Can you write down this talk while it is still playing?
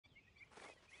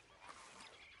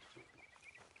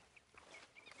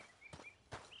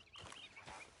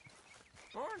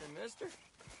morning, mister.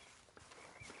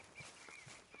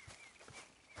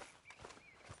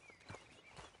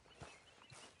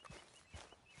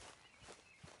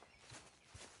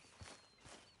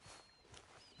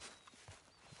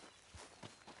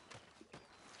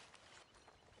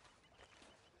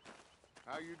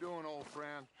 How you doing, old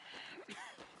friend?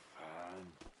 Fine.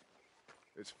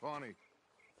 It's funny,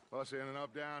 us ending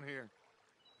up down here.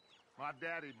 My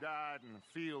daddy died in a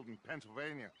field in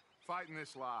Pennsylvania, fighting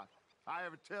this lot. I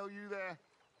ever tell you that?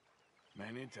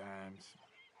 Many times.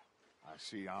 I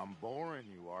see I'm boring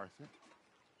you, Arthur.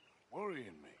 Worrying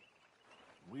me.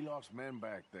 We lost men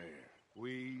back there.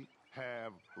 We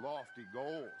have lofty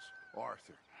goals,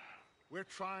 Arthur. We're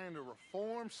trying to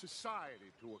reform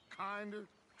society to a kinder,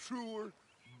 truer,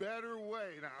 better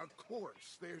way. Now, of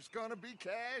course, there's gonna be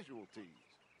casualties.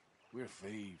 We're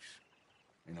thieves.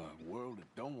 In a world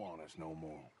that don't want us no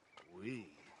more. We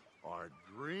are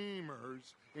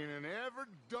dreamers in an ever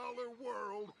duller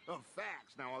world of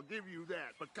facts. Now, I'll give you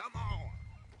that, but come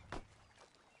on.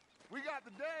 We got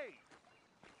the day.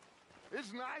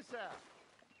 It's nice out.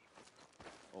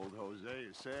 Old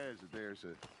Hosea says that there's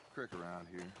a creek around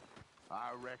here.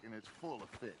 I reckon it's full of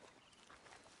fish.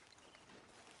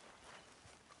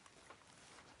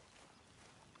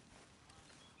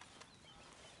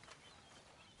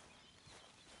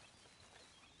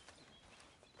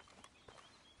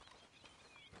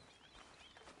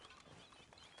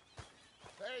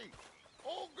 Hey,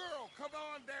 old girl, come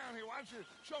on down here. Why don't you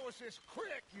show us this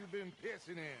creek you've been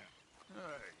pissing in?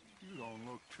 Hey, you don't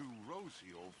look too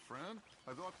rosy, old friend.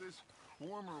 I thought this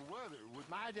warmer weather would...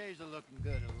 My days are looking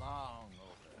good along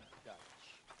over Dutch.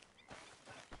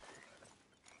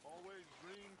 Always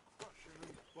green, crushing,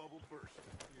 and bubble bursting.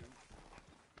 You...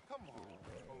 Come on,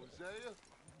 Hosea.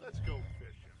 Let's go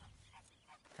fishing.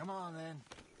 Come on, then.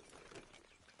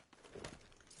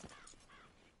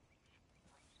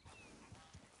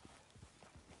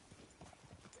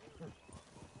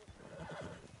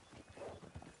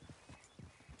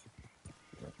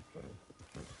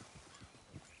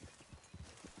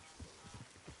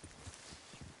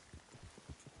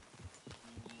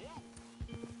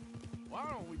 Why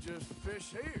don't we just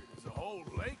fish here? There's a whole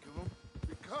lake of them.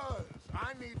 Because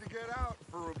I need to get out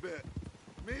for a bit.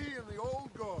 Me and the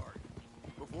old guard.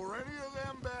 Before any of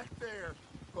them back there,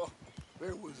 oh,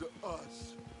 there was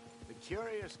us. The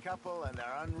curious couple and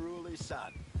their unruly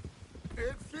son.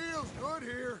 It feels good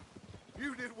here.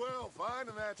 You did well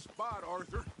finding that spot,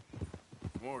 Arthur.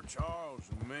 More Charles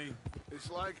than me.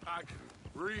 It's like I can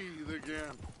breathe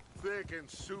again, thick and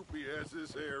soupy as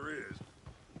this air is.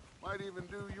 Might even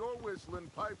do your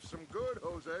whistling pipes some good,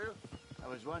 Hosea. I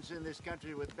was once in this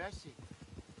country with Bessie.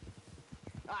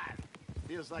 Ah,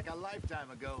 feels like a lifetime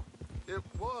ago. It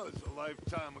was a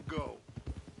lifetime ago.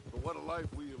 But what a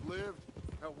life we have lived,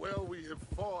 how well we have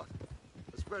fought,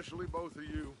 especially both of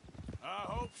you. I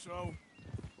hope so.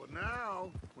 But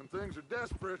now, when things are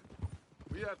desperate,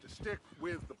 we have to stick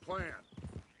with the plan.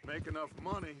 Make enough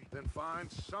money, then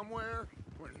find somewhere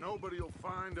where nobody will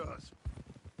find us.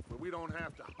 Where we don't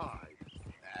have to hide.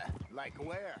 Like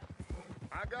where?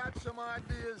 I got some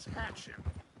ideas hatching,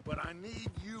 but I need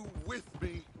you with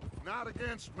me, not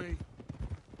against me.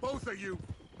 Both of you.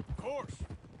 Of course.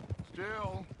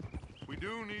 Still, we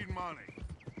do need money.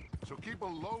 So keep a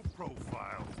low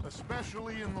profile,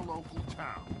 especially in the local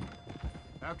town.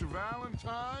 After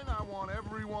Valentine, I want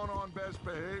everyone on best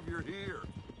behavior here.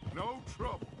 No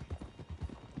trouble.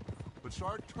 But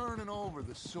start turning over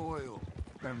the soil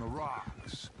and the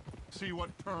rocks. See what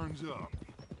turns up.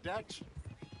 Dutch,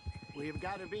 we've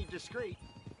got to be discreet.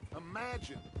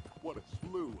 Imagine what a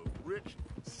slew of rich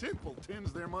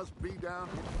simpletons there must be down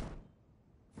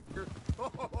here.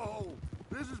 Oh,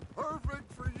 this is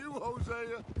perfect for you,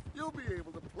 Hosea. You'll be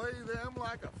able to play them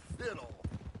like a fiddle.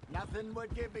 Nothing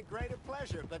would give me greater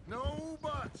pleasure, but No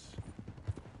buts.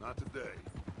 Not today.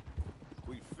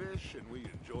 We fish and we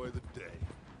enjoy the day.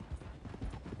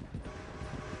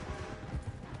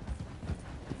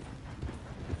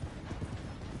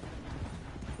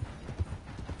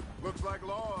 Looks like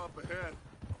law up ahead.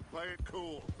 Play it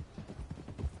cool.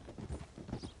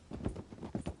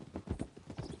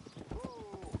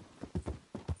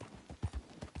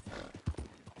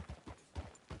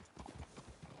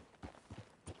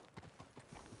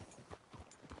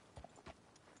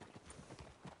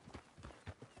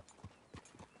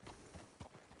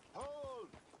 hold!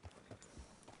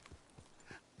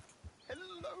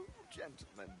 Hello,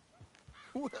 gentlemen.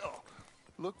 Well,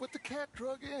 look what the cat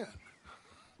drug in.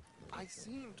 I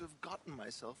seem to have gotten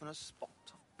myself in a spot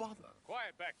of bother.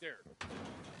 Quiet back there.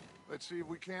 Let's see if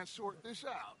we can't sort this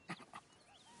out.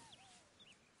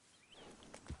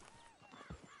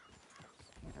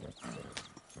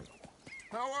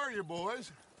 How are you,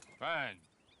 boys? Fine.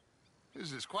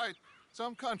 This is quite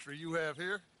some country you have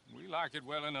here. We like it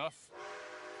well enough.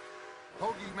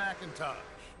 Hoagie McIntosh,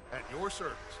 at your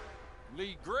service.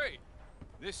 Lee Gray.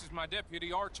 This is my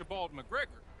deputy, Archibald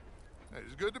McGregor.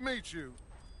 It's good to meet you.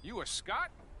 You a Scot?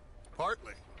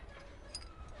 Partly.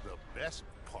 The best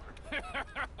part.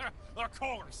 Of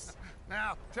course.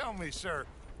 Now, tell me, sir,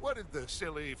 what did the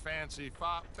silly, fancy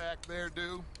fop back there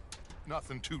do?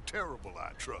 Nothing too terrible,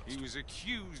 I trust. He was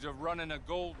accused of running a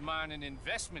gold mining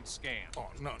investment scam. Oh,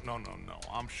 no.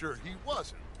 I'm sure he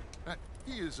wasn't.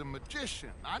 He is a magician.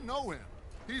 I know him.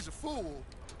 He's a fool,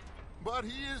 but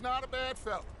he is not a bad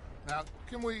fellow. Now,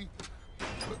 can we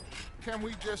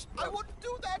just... I wouldn't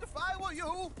do that if I were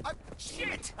you.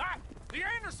 Shit! The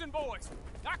Anderson boys!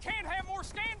 I can't have more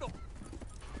scandal!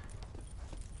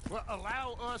 Well,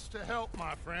 allow us to help,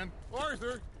 my friend.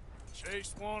 Arthur,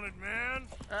 Chase wanted man.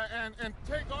 and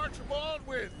take Archibald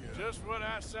with you. Just what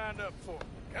I signed up for.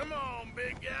 Come on,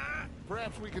 big guy.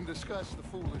 Perhaps we can discuss the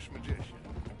foolish magician.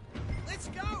 Let's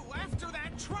go after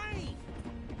that train.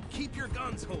 Keep your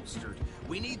guns holstered.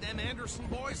 We need them Anderson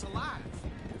boys alive.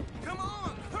 Come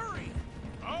on, hurry.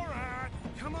 All right.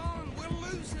 Come on, we're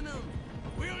losing them.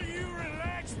 Will you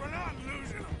relax? We're not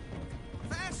losing them.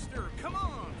 Faster, come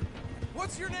on.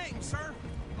 What's your name, sir?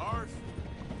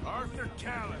 Arthur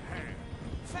Callahan.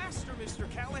 Faster, Mr.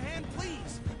 Callahan,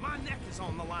 please. My neck is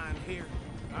on the line here.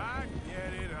 I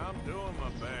get it. I'm doing my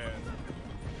best.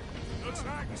 Looks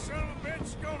like the son of a bitch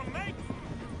is gonna make it.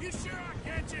 You sure I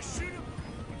can't just shoot him?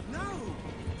 No,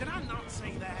 did I not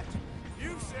say that?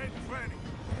 You said plenty.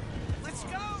 Let's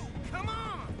go, come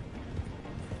on.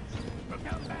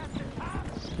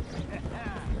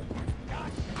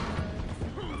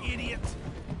 Idiot.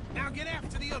 Now get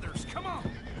after the others, come on.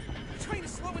 The train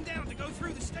is slowing down to go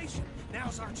through the station.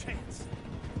 Now's our chance.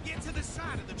 Get to the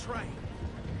side of the train.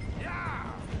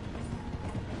 Yeah!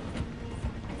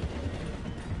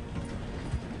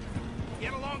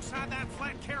 Get alongside that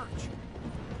flat carriage.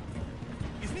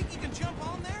 You think you can jump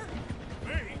on there?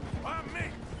 Me? Why me?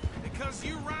 Because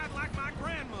you ride like my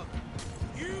grandmother.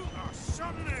 You are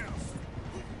something else.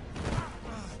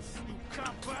 You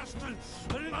cop bastard!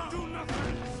 I didn't do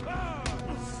nothing!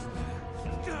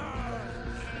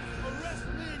 Arrest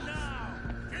me now!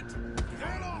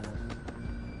 Get off!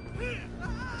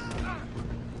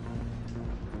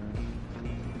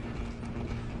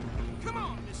 Come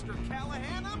on, Mr.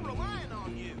 Callahan, I'm relying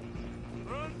on you.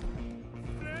 Run!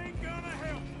 It ain't gonna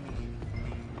help.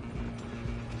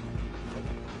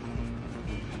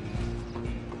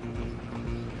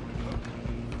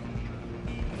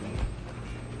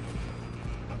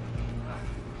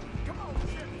 Come on,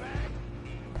 shitbag!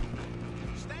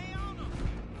 Stay on them.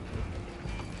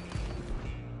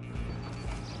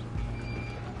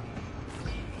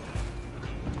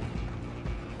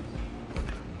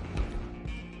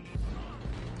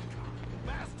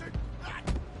 Bastard!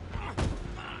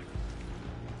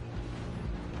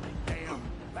 Damn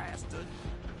bastard!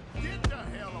 Get the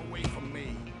hell away from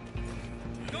me.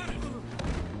 Got it.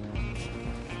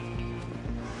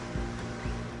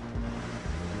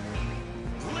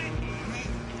 Let me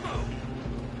go.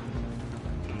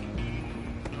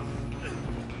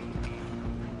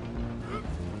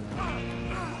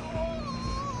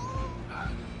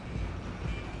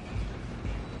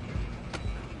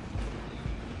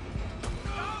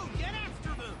 Go, get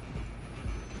after them.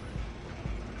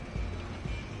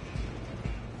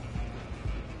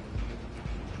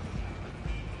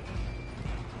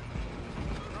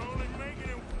 You're only making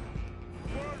it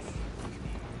worse.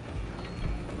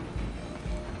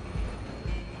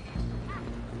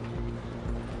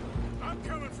 I'm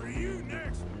coming for you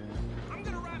next. I'm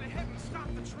gonna ride ahead and stop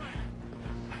the train.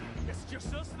 It's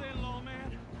just us then,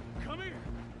 lawman. Come here.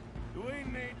 Do we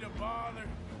need to bother?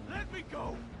 Let me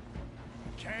go.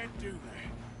 Can't do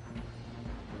that.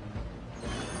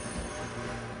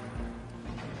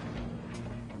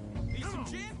 Need some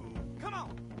gin? Come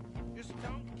on. Just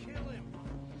don't kill him.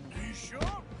 You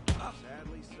sure?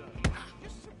 Sadly so.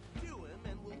 Just subdue him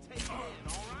and we'll take him in,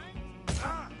 all right?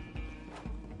 Ah!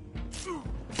 Do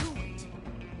it.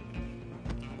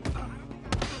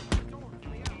 Door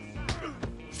from the outside.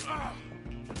 Ah!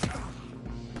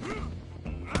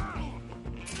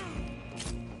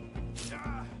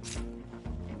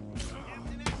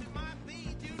 Tempting as it might be,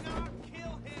 do not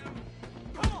kill him.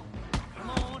 Come on. Come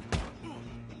on.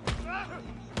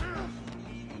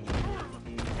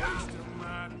 Wasting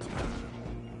my time.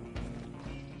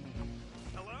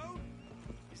 Hello?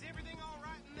 Is everything all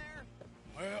right in there?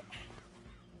 Well,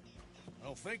 I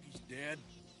don't think he's dead.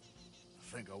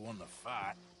 I think I won the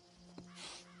fight.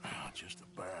 Just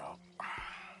about.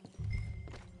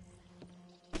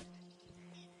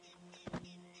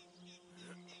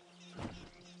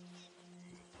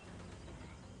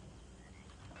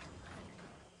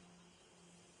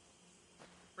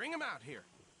 Bring him out here.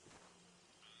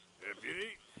 Deputy,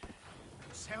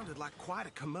 Sounded like quite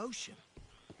a commotion.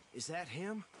 Is that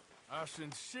him? I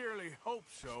sincerely hope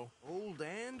so. Old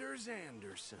Anders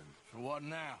Anderson. So what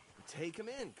now? Take him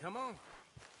in, come on.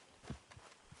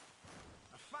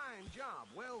 A fine job,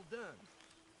 well done.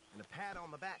 And a pat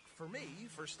on the back for me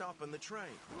for stopping the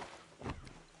train.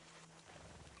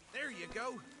 There you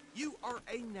go. You are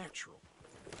a natural.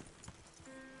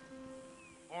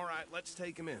 All right, let's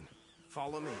take him in.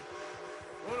 Follow me.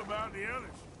 What about the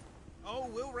others? Oh,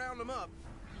 we'll round them up.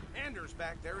 Anders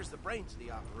back there is the brains of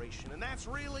the operation, and that's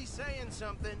really saying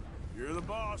something. You're the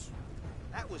boss.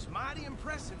 That was mighty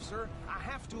impressive, sir. I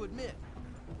have to admit.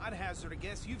 I'd hazard a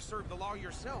guess you've served the law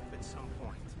yourself at some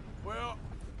point. Well,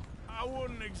 I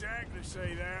wouldn't exactly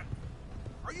say that.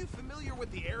 Are you familiar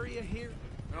with the area here?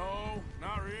 No,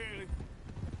 not really.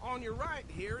 On your right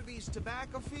here, these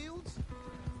tobacco fields?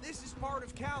 This is part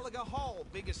of Caliga Hall,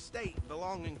 big estate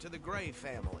belonging to the Gray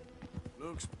family.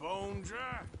 Looks bone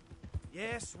dry.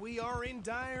 Yes, we are in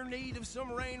dire need of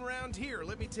some rain round here,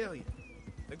 let me tell you.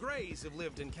 The Grays have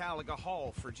lived in Caliga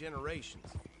Hall for generations.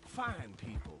 Fine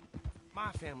people.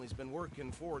 My family's been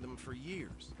working for them for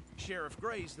years. Sheriff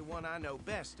Gray's the one I know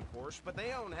best, of course, but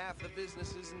they own half the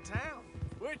businesses in town.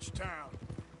 Which town?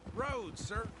 Rhodes,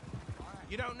 sir.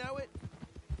 You don't know it?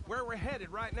 Where we're headed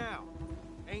right now.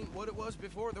 Ain't what it was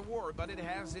before the war, but it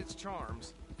has its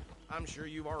charms. I'm sure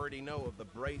you already know of the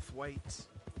Braithwaites.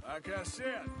 Like I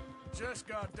said, just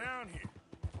got down here.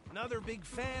 Another big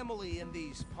family in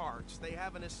these parts. They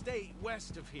have an estate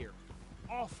west of here.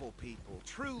 Awful people,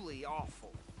 truly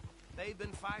awful. They've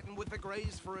been fighting with the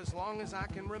Grays for as long as I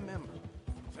can remember.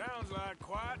 Sounds like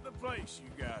quite the place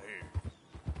you got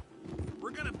here.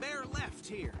 We're gonna bear left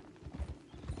here.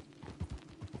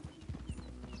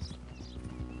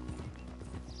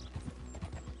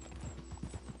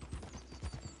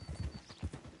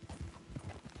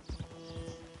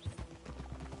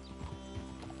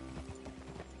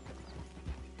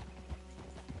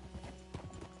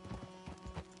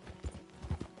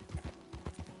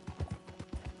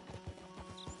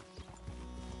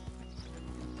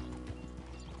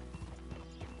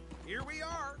 Here we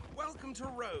are. Welcome to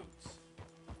Rhodes.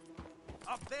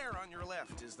 Up there on your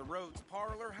left is the Rhodes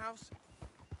Parlor House.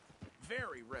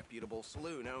 Very reputable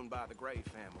saloon owned by the Gray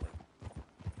family.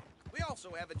 We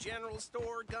also have a general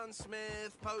store,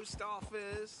 gunsmith, post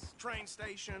office, train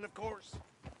station, of course.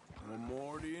 What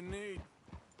more do you need?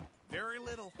 Very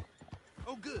little.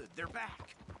 Oh, good, they're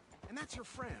back. And that's your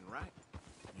friend, right?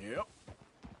 Yep.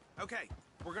 Okay,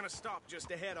 we're gonna stop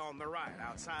just ahead on the right,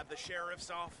 outside the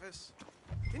sheriff's office.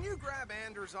 Can you grab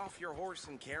Anders off your horse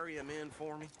and carry him in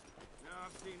for me? No,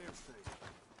 I've seen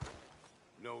everything.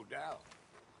 No doubt.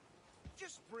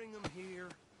 Just bring him here.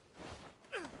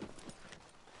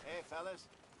 Hey, fellas.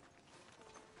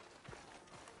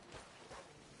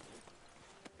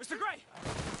 Mr. Gray!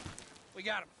 We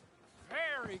got him.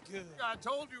 Very good. I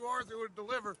told you Arthur would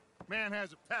deliver. Man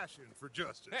has a passion for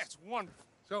justice. That's wonderful.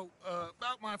 So,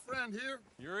 about my friend here?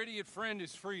 Your idiot friend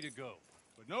is free to go.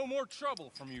 But no more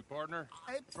trouble from you, partner.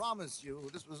 I promise you,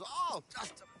 this was all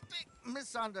just a big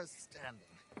misunderstanding.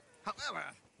 However,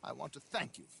 I want to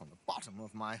thank you from the bottom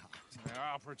of my heart.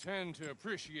 I'll pretend to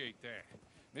appreciate that.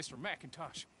 Mr.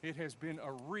 McIntosh, it has been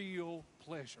a real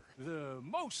pleasure. The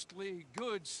mostly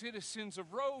good citizens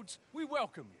of Rhodes, we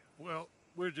welcome you. Well,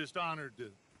 we're just honored to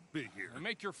be here. And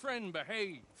make your friend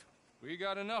behave. We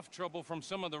got enough trouble from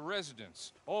some of the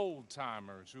residents,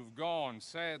 old-timers who've gone,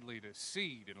 sadly, to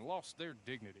seed and lost their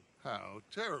dignity. How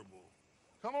terrible.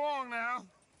 Come along now.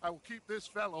 I will keep this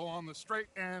fellow on the straight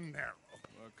and narrow.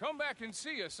 Come back and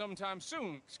see us sometime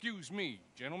soon. Excuse me,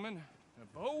 gentlemen.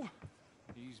 Bo,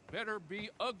 these better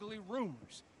be ugly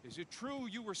rumors. Is it true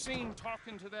you were seen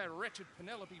talking to that wretched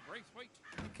Penelope Braithwaite?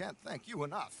 I can't thank you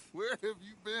enough. Where have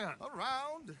you been?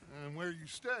 Around, And where you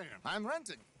staying? I'm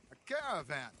renting a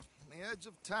caravan on the edge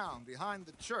of town behind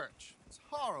the church. It's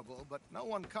horrible, but no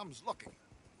one comes looking.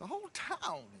 The whole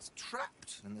town is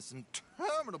trapped in this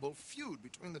interminable feud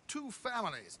between the two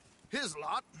families. His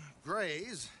lot,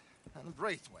 Gray's, and the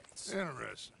Braithwaites.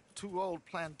 Interesting. Two old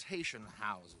plantation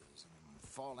houses, and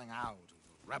falling out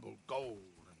of rebel gold,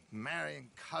 and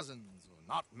marrying cousins or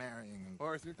not marrying. And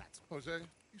Arthur, That's... Jose,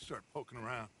 you start poking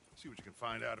around. See what you can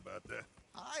find out about that.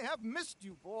 I have missed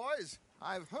you, boys.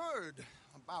 I've heard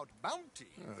about bounty.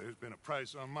 There's been a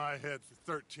price on my head for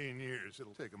 13 years.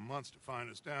 It'll take a month to find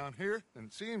us down here, and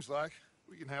it seems like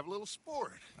we can have a little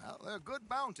sport. Well, they're good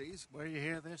bounties. Where you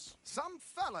hear this? Some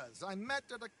fellas I met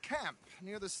at a camp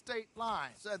near the state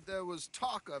line said there was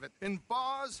talk of it in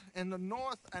bars in the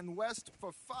north and west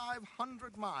for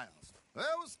 500 miles. There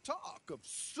was talk of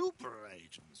super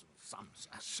agents of some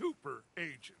sort. Super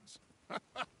agents.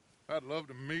 I'd love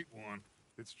to meet one.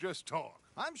 It's just talk.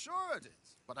 I'm sure it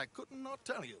is, but I couldn't not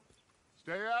tell you.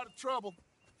 Stay out of trouble.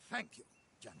 Thank you,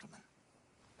 gentlemen.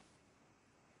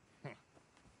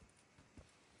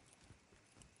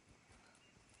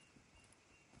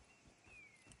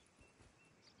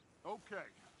 Okay,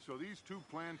 so these two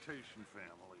plantation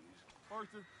families.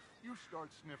 Arthur, you start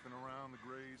sniffing around the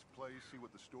Gray's place, see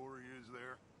what the story is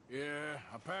there. Yeah,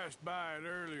 I passed by it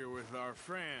earlier with our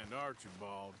friend,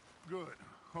 Archibald. Good.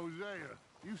 Hosea,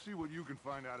 you see what you can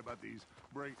find out about these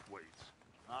Braithwaites.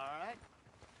 All right.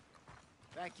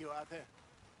 Thank you, Arthur.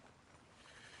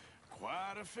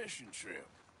 Quite a fishing trip.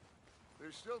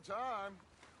 There's still time.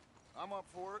 I'm up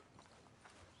for it.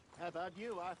 How about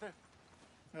you, Arthur?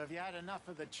 Or have you had enough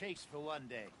of the chase for one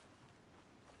day?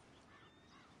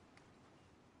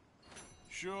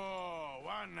 Sure,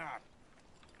 why not?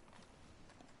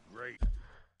 Great.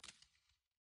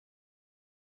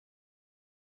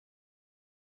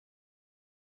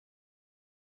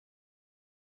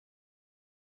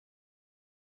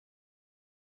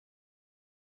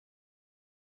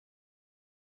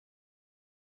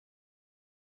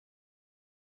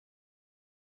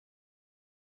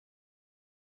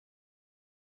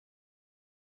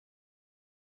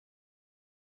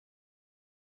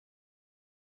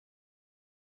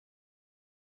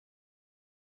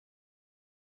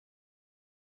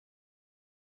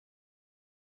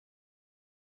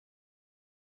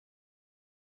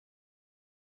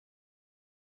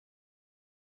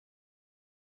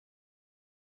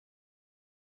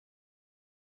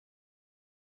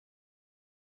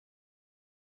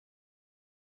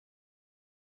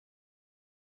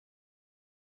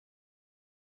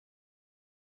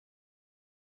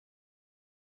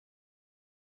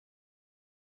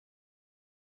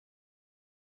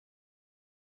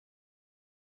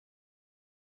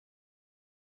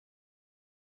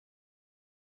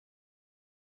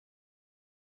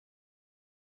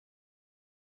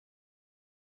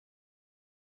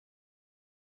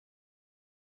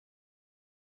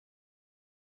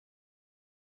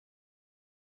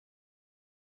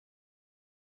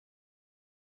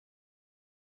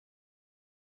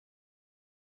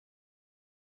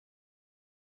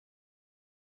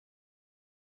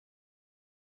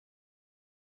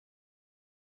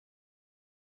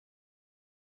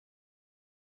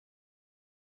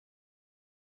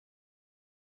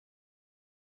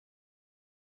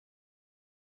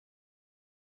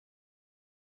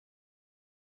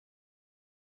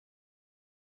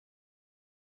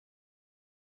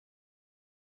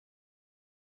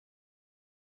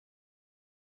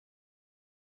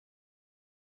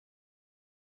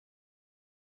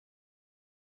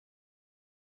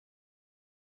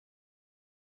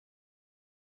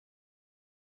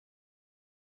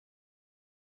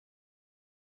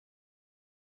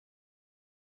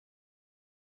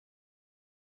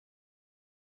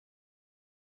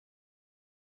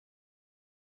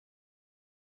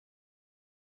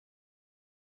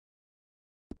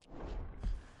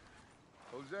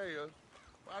 Hosea,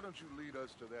 why don't you lead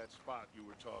us to that spot you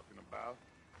were talking about?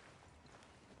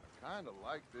 I kind of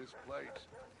like this place.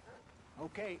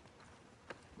 Okay.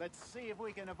 Let's see if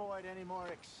we can avoid any more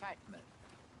excitement.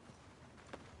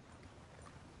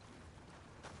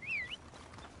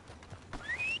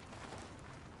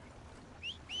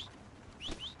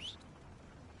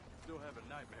 Still having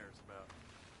nightmares about,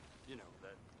 you know,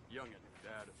 that youngin' who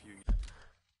died a few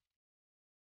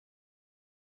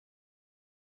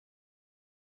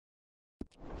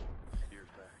years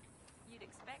back. You'd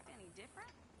expect any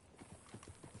different?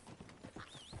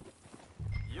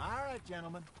 Yep. All right,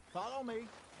 gentlemen. Follow me.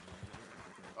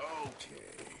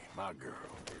 Okay, my girl.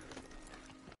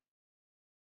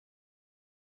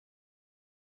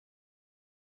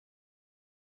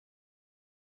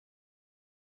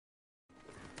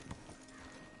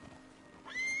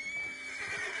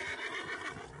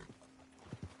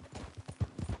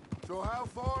 So how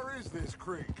far is this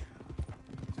creek?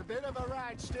 It's a bit of a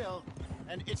ride still,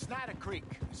 and it's not a creek.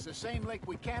 It's the same lake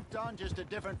we camped on, just a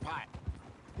different part.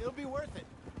 It'll be worth it.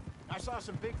 I saw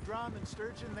some big drum and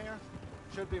sturgeon there.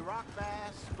 Should be rock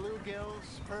bass,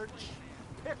 bluegills, perch,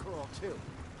 pickerel, too.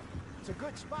 It's a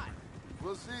good spot.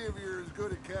 We'll see if you're as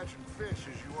good at catching fish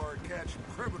as you are at catching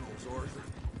criminals, Arthur.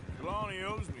 Trelawney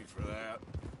owes me for that.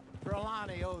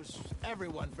 Trelawney owes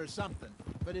everyone for something,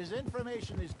 but his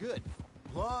information is good.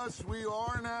 Plus, we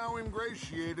are now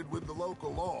ingratiated with the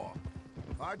local law.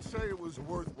 I'd say it was a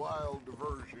worthwhile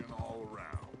diversion all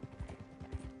around.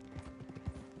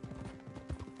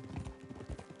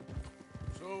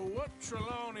 So what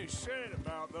Trelawney said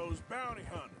about those bounty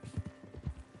hunters?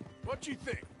 What you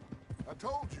think? I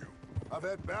told you, I've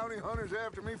had bounty hunters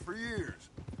after me for years.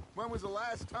 When was the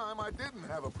last time I didn't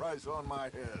have a price on my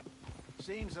head?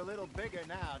 Seems a little bigger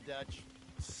now, Dutch.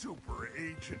 Super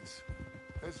agents.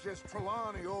 That's just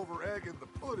Trelawney over-egging the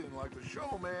pudding like the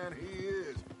showman he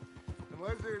is.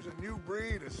 Unless there's a new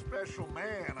breed of special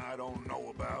man I don't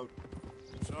know about.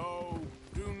 So,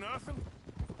 do nothing?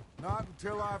 Not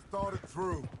until I've thought it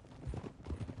through.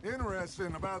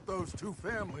 Interesting about those two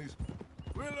families.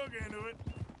 We'll look into it.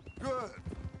 Good.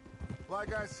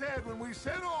 Like I said when we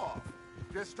set off,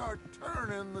 just start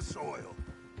turning the soil.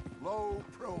 Low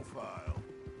profile.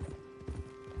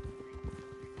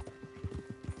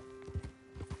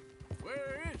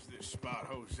 Where is this spot,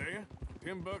 Hosea?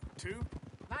 Timbuktu?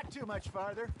 Not too much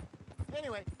farther.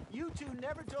 Anyway, you two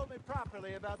never told me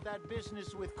properly about that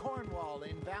business with Cornwall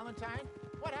in Valentine.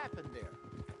 What happened there?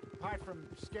 Apart from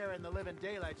scaring the living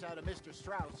daylights out of Mr.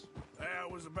 Strauss.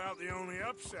 That was about the only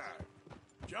upside.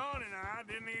 John and I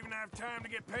didn't even have time to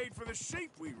get paid for the sheep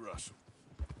we rustled.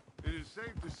 It is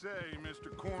safe to say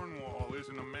Mr. Cornwall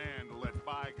isn't a man to let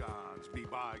bygones be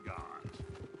bygones.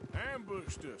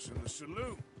 Ambushed us in the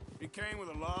saloon. He came with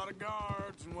a lot of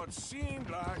guards and what seemed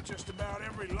like just about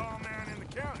every lawman in the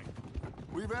county.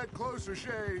 We've had closer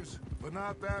shaves, but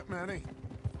not that many.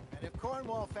 And if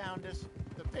Cornwall found us,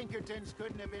 the Pinkertons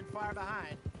couldn't have been far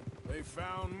behind. They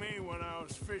found me when I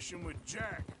was fishing with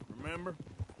Jack, remember?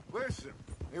 Listen,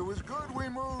 it was good we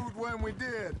moved when we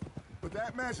did, but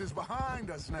that mess is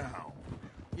behind us now.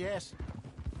 Yes.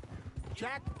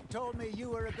 Jack told me you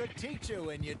were a good teacher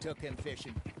when you took him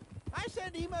fishing. I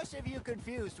said he must have you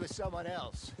confused with someone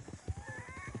else.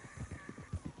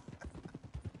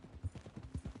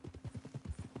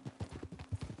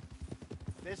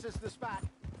 This is the spot.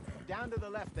 Down to the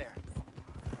left there.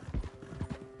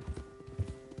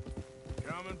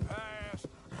 Coming past.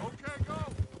 Okay, go!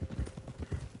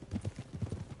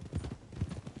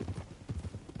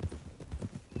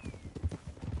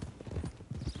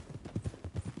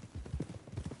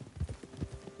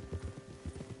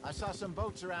 I saw some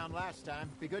boats around last time.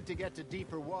 Be good to get to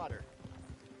deeper water.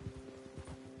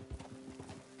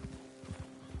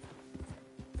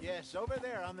 Yes, over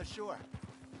there on the shore.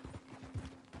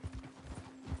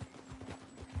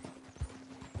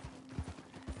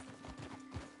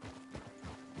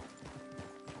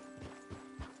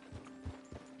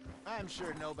 I'm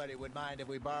sure nobody would mind if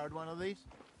we borrowed one of these.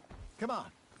 Come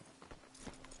on.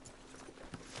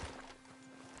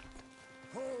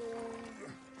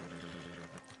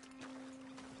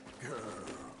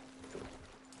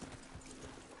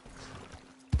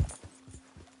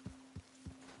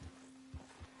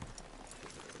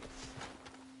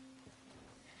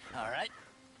 All right.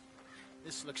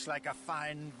 This looks like a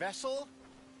fine vessel.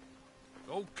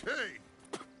 Okay.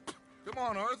 Come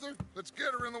on, Arthur. Let's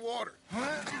get her in the water.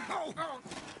 Oh.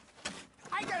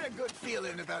 I got a good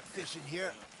feeling about fishing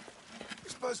here.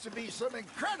 There's supposed to be some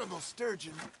incredible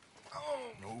sturgeon.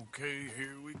 Oh. Okay,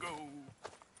 here we go.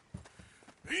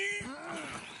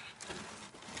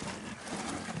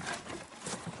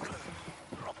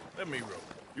 Let me row.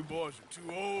 You boys are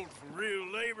too old for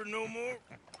real labor no more.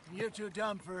 You're too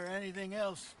dumb for anything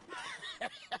else.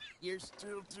 You're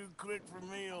still too quick for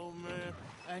me, old man.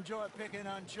 I enjoy picking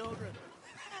on children.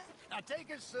 Now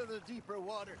take us to the deeper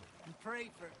water and pray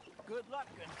for good luck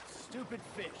and stupid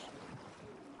fish.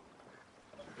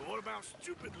 But what about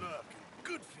stupid luck and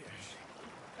good fish?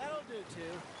 That'll do,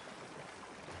 too.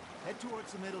 Head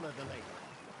towards the middle of the lake.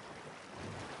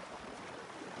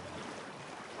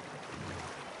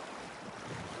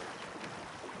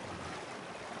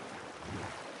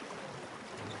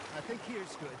 I think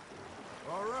here's good.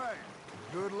 All right.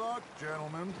 Good luck,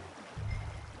 gentlemen.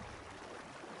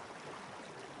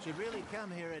 Should really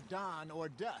come here at dawn or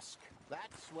dusk.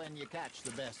 That's when you catch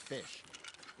the best fish.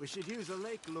 We should use a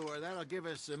lake lure. That'll give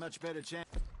us a much better chance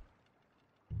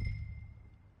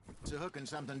of hooking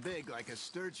something big like a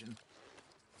sturgeon.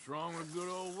 What's wrong with a good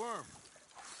old worm?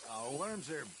 Oh, worms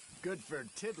are good for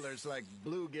tiddlers like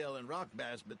bluegill and rock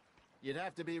bass, but you'd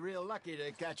have to be real lucky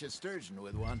to catch a sturgeon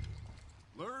with one.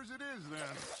 Lures it is, then.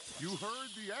 You heard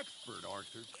the expert,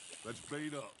 Arthur. Let's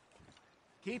bait up.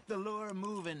 Keep the lure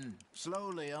moving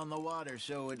slowly on the water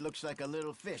so it looks like a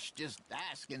little fish just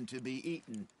asking to be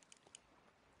eaten.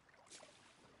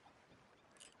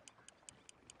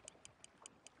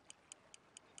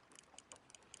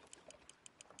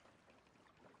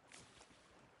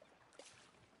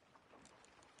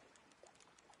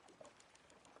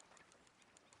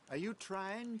 Are you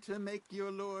trying to make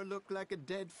your lure look like a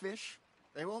dead fish?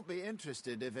 They won't be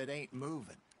interested if it ain't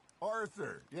moving.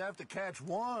 Arthur, you have to catch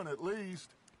one at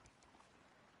least.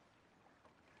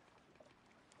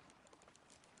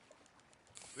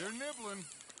 They're nibbling.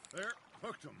 There,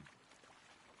 hooked them.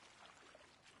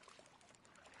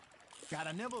 Got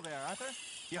a nibble there, Arthur.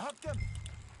 You hooked him.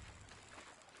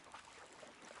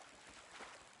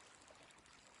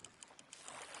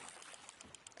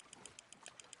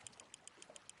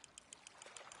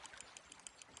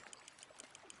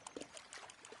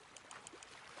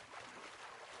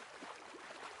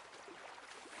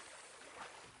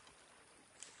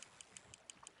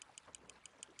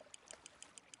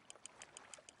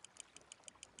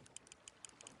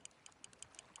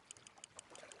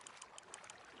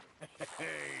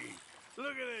 Hey,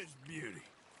 look at this beauty.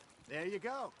 There you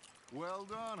go. Well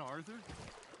done, Arthur.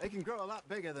 They can grow a lot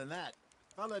bigger than that.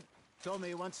 Fella told me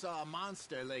he once saw a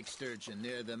monster lake sturgeon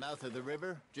near the mouth of the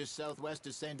river, just southwest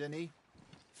of Saint Denis.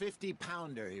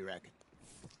 50-pounder, he reckoned.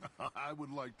 I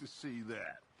would like to see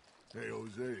that. Hey,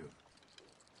 Hosea, you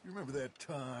remember that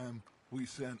time we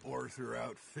sent Arthur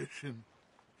out fishing?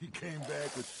 He came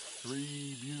back with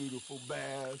 3 beautiful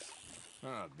bass.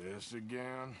 Not this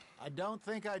again. I don't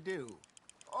think I do.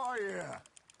 Oh, yeah,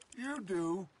 you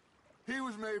do. He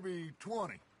was maybe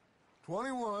 20,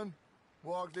 21,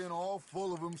 walked in all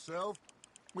full of himself.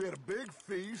 We had a big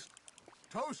feast,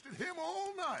 toasted him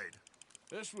all night.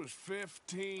 This was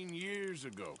 15 years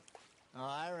ago. Oh,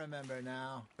 I remember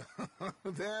now.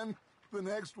 Then, the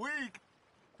next week,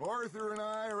 Arthur and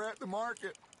I are at the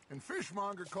market, and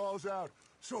Fishmonger calls out,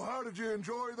 "So how did you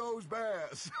enjoy those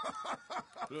bass?"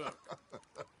 Look,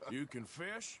 you can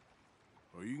fish,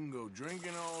 or you can go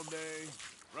drinking all day,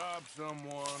 rob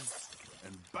someone,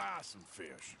 and buy some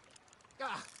fish.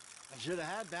 Ah, I should have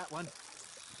had that one.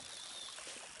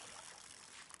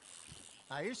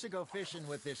 I used to go fishing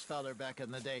with this feller back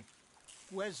in the day.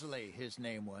 Wesley, his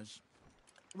name was.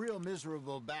 Real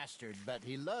miserable bastard, but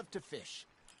he loved to fish.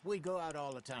 We'd go out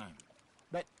all the time.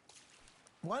 But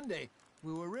one day,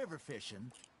 we were river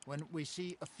fishing when we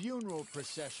see a funeral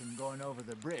procession going over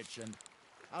the bridge, and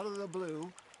out of the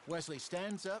blue, Wesley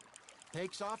stands up,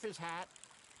 takes off his hat,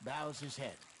 bows his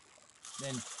head.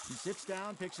 Then he sits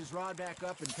down, picks his rod back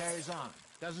up, and carries on.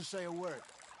 Doesn't say a word.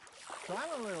 So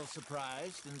I'm a little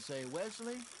surprised and say,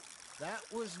 "Wesley, that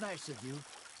was nice of you."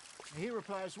 And he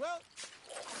replies, "Well,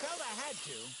 felt I had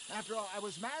to. After all, I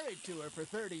was married to her for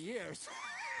 30 years.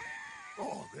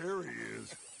 Oh, there he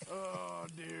is. Oh,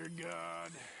 dear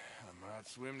God. I might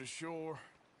swim to shore.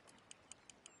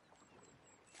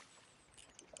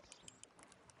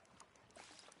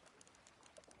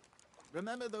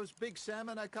 Remember those big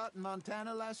salmon I caught in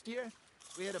Montana last year?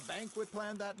 We had a banquet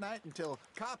planned that night until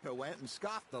Copper went and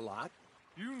scoffed the lot.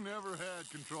 You never had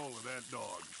control of that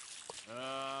dog.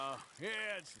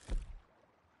 Yeah, it's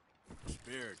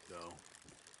spirit, though.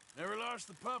 Never lost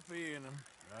the puppy in him,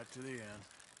 right to the end.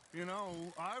 You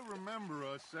know, I remember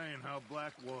us saying how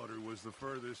Blackwater was the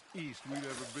furthest east we'd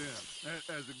ever been.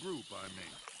 As a group, I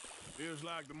mean. Feels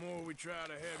like the more we try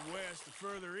to head west, the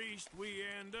further east we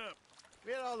end up.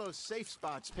 We had all those safe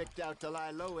spots picked out to lie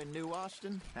low in New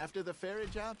Austin after the ferry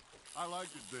job. I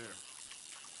liked it there.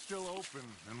 Still open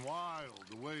and wild,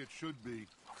 the way it should be.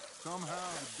 Somehow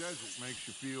the desert makes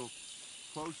you feel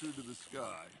closer to the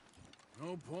sky.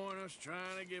 No point us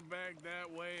trying to get back that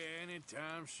way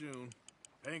anytime soon.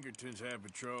 Pinkertons had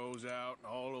patrols out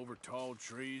all over tall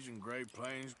trees and Great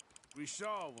Plains. We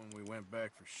saw when we went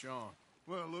back for Sean.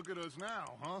 Well, look at us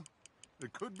now, huh?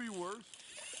 It could be worse.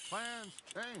 Plans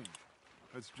change.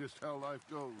 That's just how life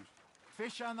goes.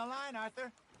 Fish on the line,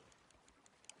 Arthur.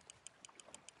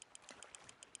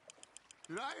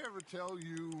 Did I ever tell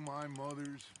you my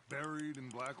mother's buried in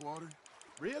Blackwater?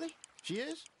 Really? She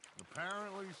is?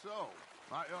 Apparently so.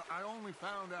 I only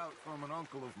found out from an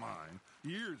uncle of mine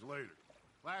years later.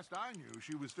 Last I knew,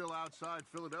 she was still outside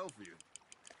Philadelphia.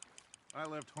 I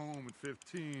left home at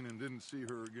 15 and didn't see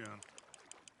her again.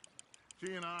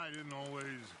 She and I didn't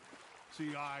always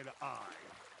see eye to eye.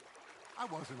 I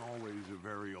wasn't always a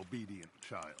very obedient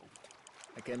child.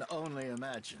 I can only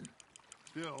imagine.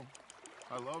 Still,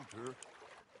 I loved her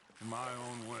in my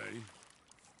own way,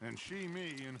 and she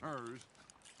me in hers.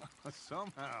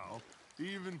 Somehow,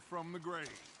 even from the grave,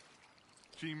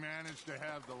 she managed to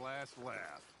have the last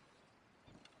laugh.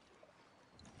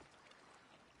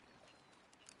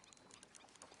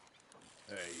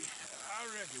 Hey, I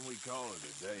reckon we call it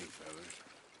a day, fellas.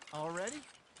 Already?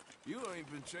 You ain't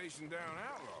been chasing down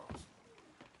outlaws.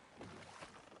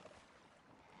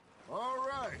 All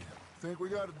right. Think we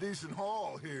got a decent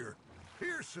haul here.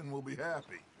 Pearson will be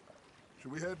happy.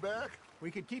 Should we head back?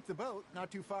 We could keep the boat not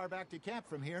too far back to camp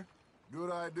from here.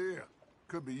 Good idea.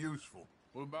 Could be useful.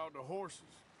 What about the horses?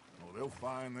 Well, they'll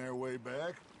find their way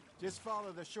back. Just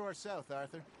follow the shore south,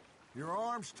 Arthur. Your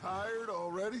arm's tired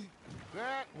already?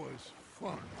 That was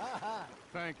fun.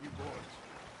 Thank you, boys.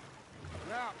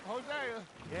 Now, Hosea,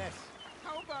 Yes.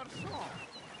 how about a song?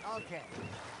 Okay.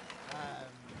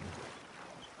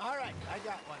 All right, I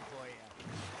got one for you.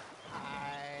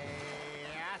 I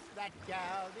asked that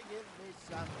gal to give me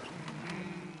some.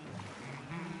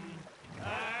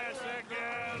 I asked that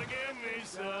gal to give me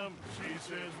some. She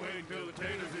says wait till the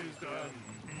taters is done.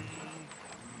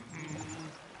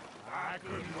 I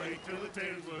couldn't wait till the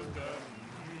taters was done.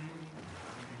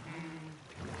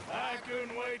 I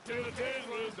couldn't wait till the taters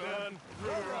was done.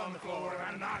 Threw her on the floor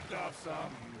and I knocked off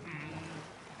some.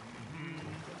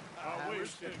 I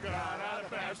wish to God I'd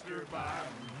have passed her by.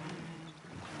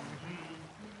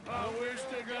 I wish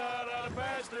to God I'd have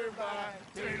passed her by.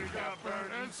 Tater got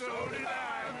burned and so did I.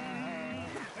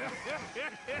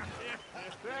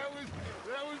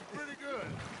 That was pretty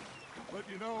good. But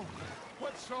you know,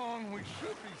 what song we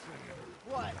should be singing?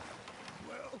 What?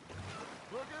 Well,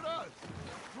 look at us.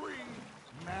 3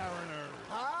 mariners.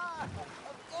 Ah,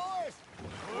 of course.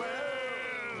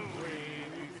 Well, we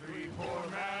 3 poor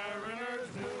mariners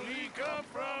newly come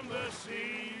from the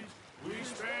seas. We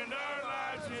spend our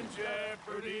lives in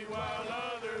jeopardy while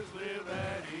others live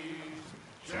at ease.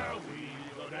 Shall we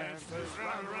go dance this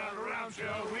round, around, around?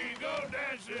 Shall we go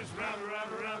dance this round,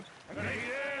 around, around?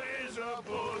 Naked is a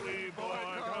bully boy,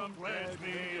 come pledge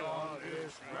me on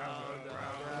this ground,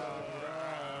 round.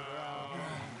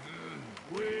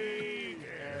 We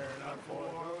care not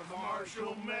for the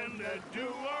martial men that do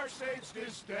our state's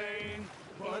disdain,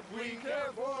 but we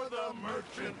care for the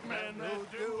merchant men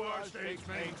that do our state's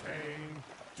maintain.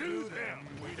 To them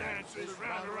we dance this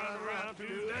round, around, around. To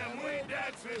them we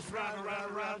dance this round,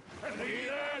 around, around. And he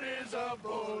that is a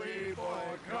bully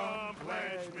boy, come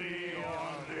pledge me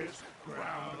on this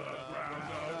ground, ground, ground,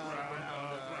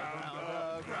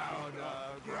 ground,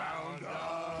 ground, ground.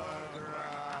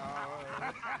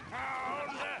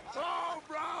 Oh,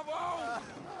 bravo!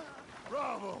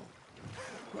 Bravo!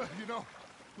 Well, you know,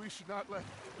 we should not let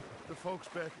the folks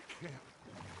back at camp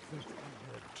think that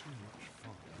we had too much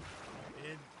fun.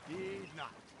 Indeed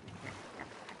not.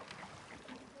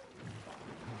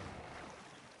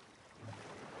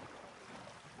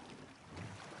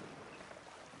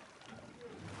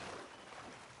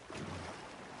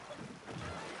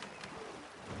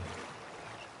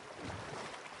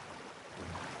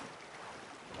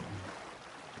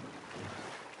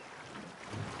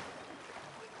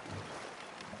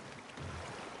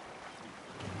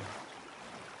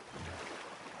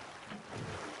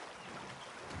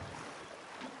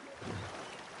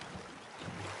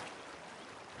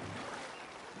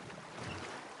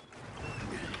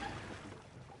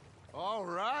 All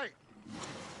right.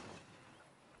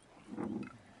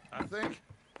 I think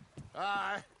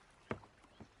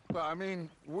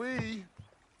we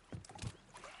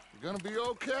are gonna be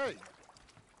okay.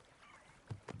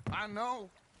 I know.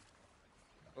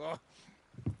 Oh,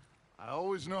 I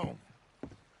always know.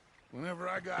 Whenever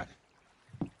I got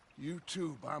you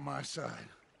two by my side,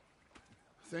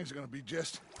 things are gonna be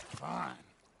just fine.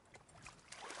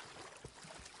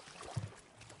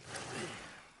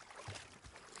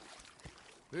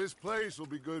 This place will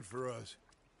be good for us.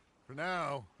 For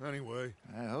now, anyway.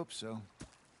 I hope so.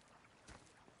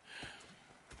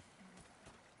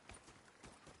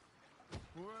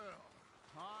 Well,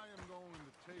 I am going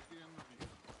to take in the view.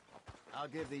 I'll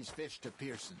give these fish to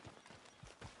Pearson.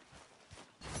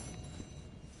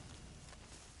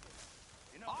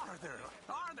 Arthur,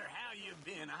 how you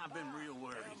been? I've been real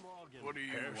worried. What do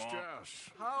you want? Josh?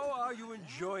 How are you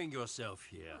enjoying yourself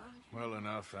here? Well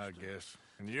enough, I guess.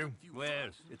 And you? Well,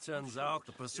 it turns out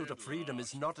the pursuit of freedom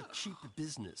is not a cheap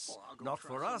business. Not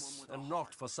for us, and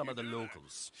not for some of the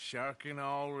locals. Sharking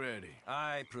already.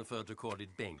 I prefer to call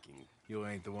it banking. You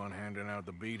ain't the one handing out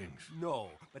the beatings.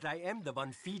 No, but I am the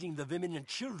one feeding the women and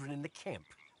children in the camp.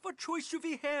 What choice do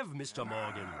we have, Mr.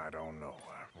 Morgan? I don't know.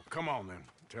 Well, come on then.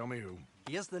 Tell me who.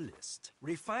 Here's the list.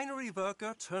 Refinery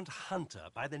worker turned hunter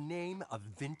by the name of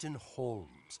Vinton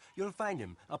Holmes. You'll find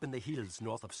him up in the hills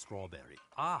north of Strawberry.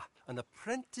 Ah, an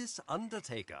apprentice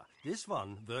undertaker. This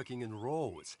one working in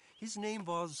Rose. His name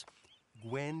was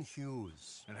Gwen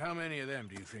Hughes. And how many of them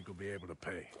do you think will be able to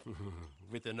pay?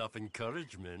 With enough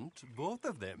encouragement, both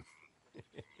of them.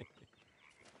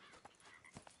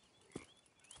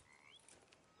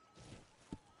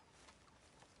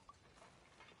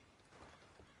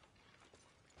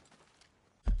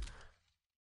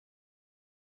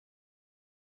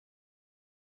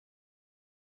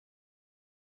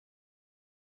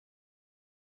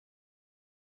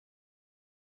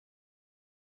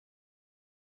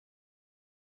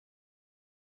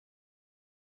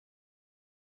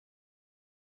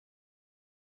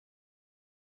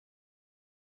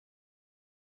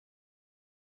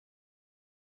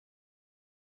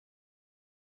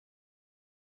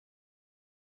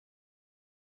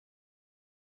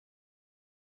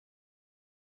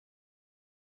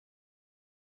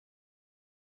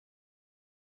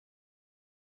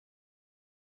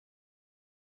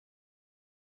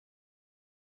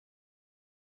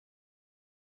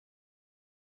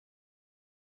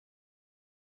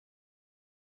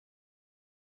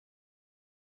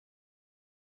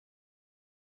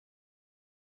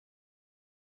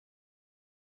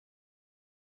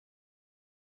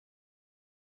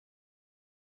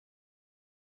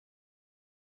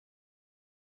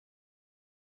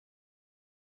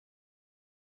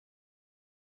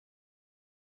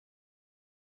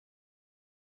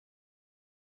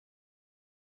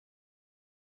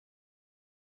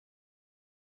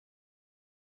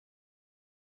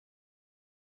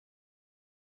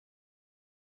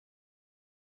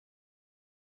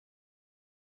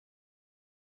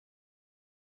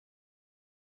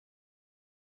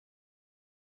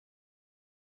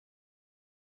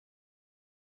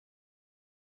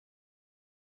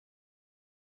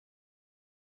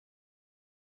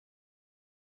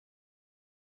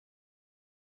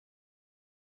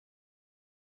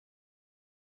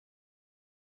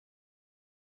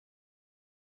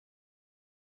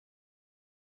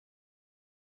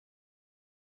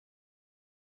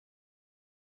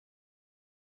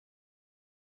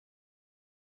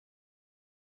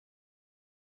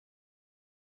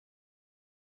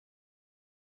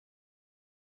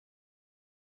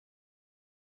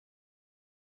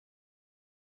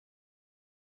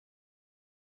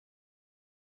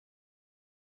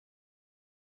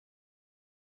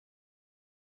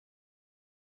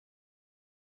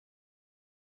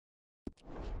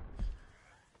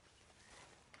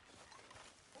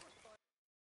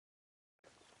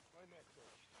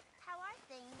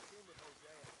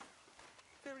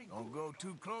 Don't go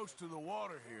too close to the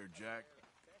water here, Jack.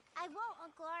 I won't,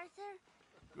 Uncle Arthur.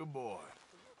 Good boy.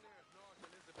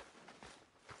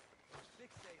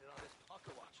 Fixated on this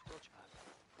pocket watch, Dutch had.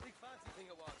 Big fancy thing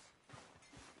it was.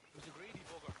 It was a greedy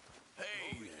bugger.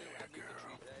 Hey there,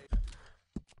 girl.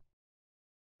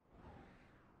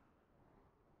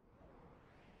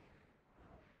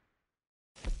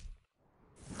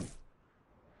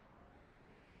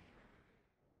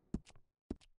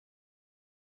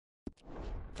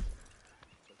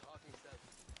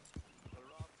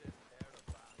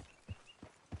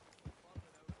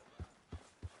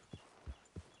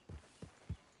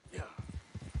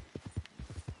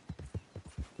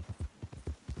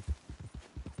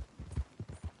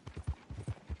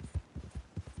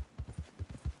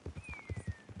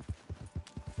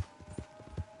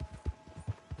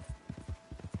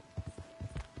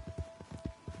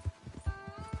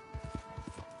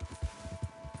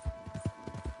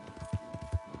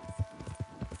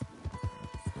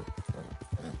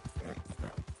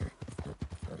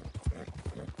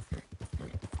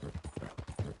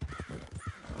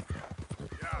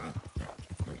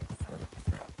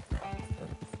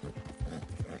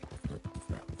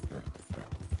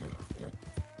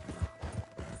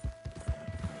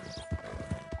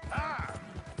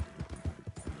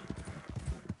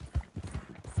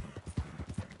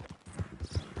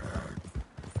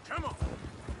 Come on!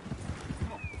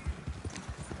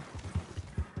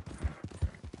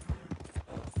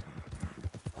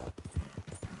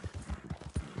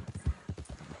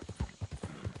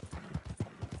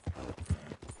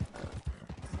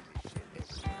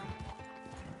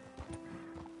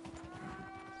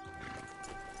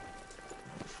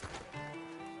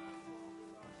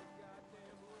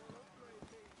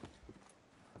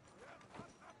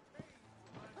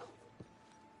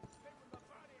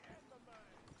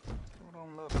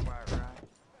 Don't look quite right.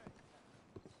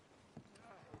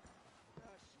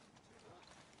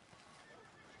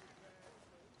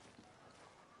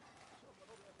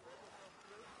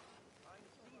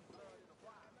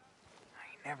 I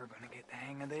ain't never gonna get the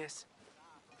hang of this.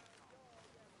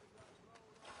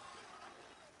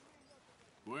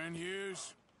 Gwen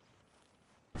Hughes,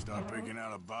 start picking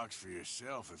out a box for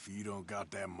yourself if you don't got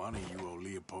that money you owe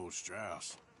Leopold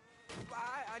Strauss.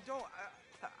 I don't.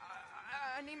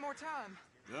 I need more time.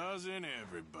 Doesn't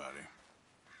everybody?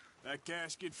 That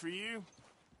casket for you?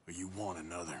 Or you want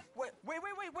another? Wait.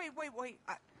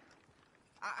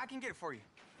 I can get it for you.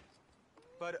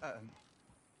 But,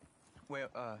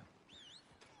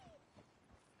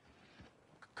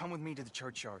 come with me to the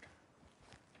churchyard.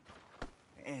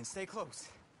 And stay close.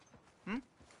 Hmm?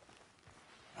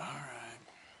 All right.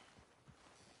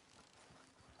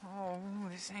 Oh,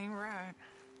 this ain't right.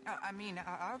 I mean,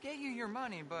 I'll get you your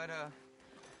money, but,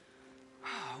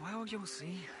 well, you'll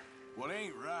see. What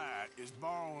ain't right is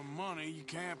borrowing money you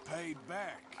can't pay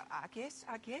back. I guess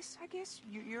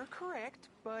you're correct,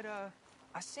 but,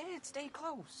 I said stay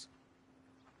close.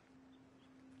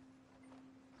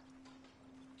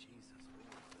 Jesus, what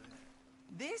was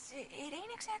that? This, it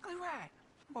ain't exactly right,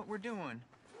 what we're doing.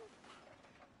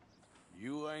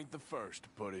 You ain't the first to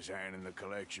put his hand in the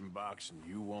collection box, and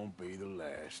you won't be the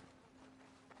last.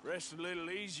 Rest a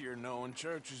little easier knowing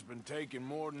church has been taking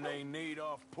more than they need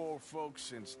off poor folks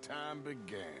since time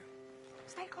began.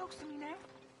 Stay close to me now.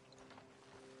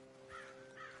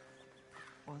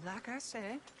 Well, like I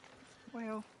said,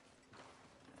 well,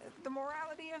 the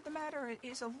morality of the matter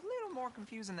is a little more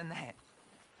confusing than that.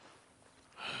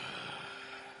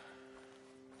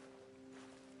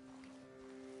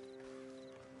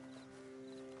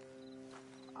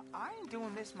 I ain't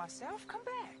doing this myself. Come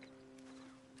back.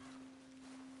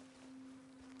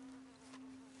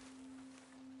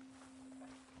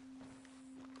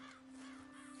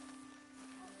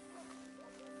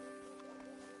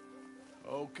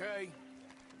 Okay.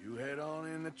 You head on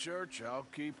in the church, I'll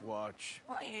keep watch.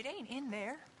 Well, it ain't in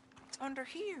there. It's under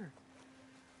here.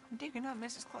 I'm digging up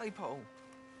Mrs. Claypole.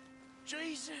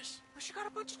 Jesus! Well, she got a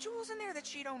bunch of jewels in there that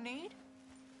she don't need.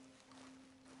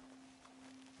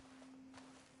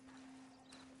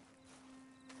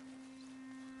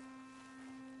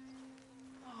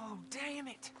 Oh, damn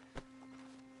it.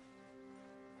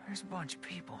 There's a bunch of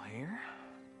people here.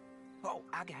 Oh,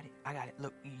 I got it.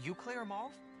 Look, you clear them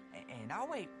off, and I'll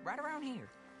wait right around here.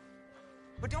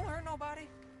 But don't hurt nobody.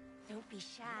 Don't be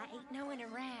shy. Ain't no one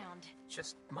around.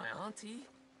 Just my auntie?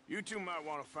 You two might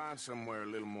want to find somewhere a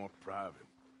little more private.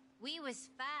 We was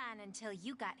fine until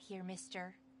you got here,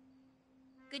 mister.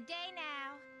 Good day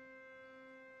now.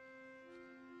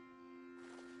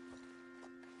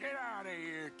 Get out of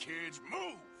here, kids.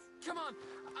 Move! Come on!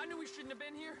 I knew we shouldn't have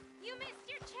been here. You missed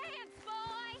your chance,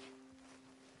 boy!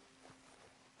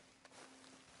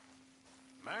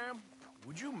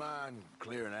 would you mind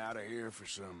clearing out of here for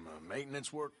some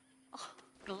maintenance work? Oh,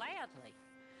 gladly.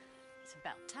 It's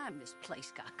about time this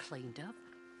place got cleaned up.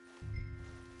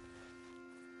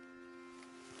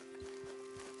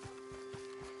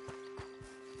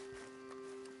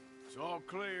 It's all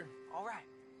clear. All right.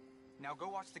 Now go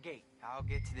watch the gate. I'll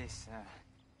get to this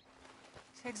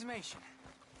exhumation.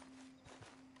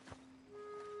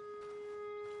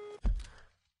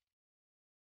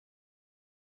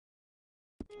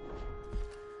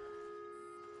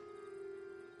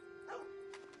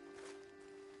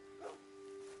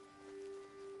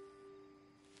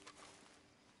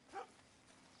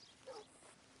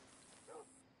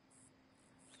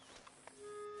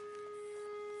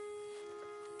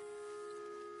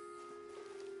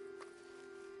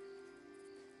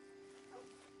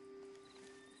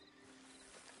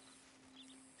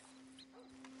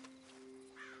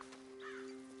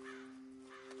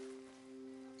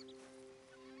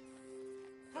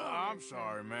 I'm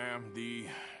sorry, ma'am. The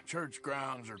church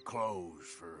grounds are closed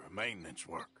for maintenance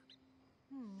work.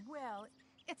 Well,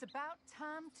 it's about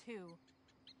time, too.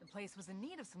 The place was in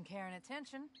need of some care and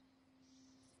attention.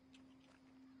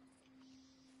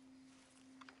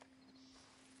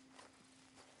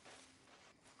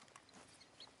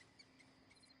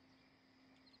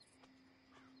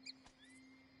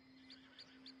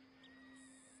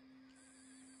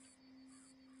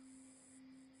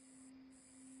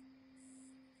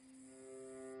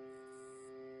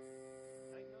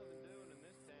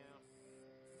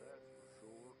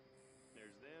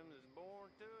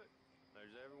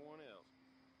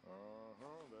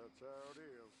 That's how it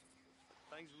is.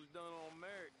 Things was done on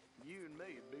merit, you and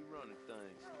me would be running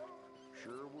things.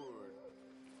 Sure would.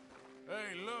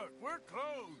 Hey, look, we're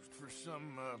closed for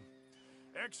some,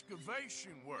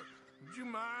 excavation work. Would you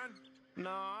mind? No,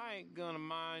 I ain't gonna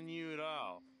mind you at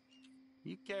all.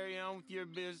 You carry on with your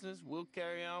business, we'll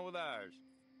carry on with ours.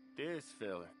 This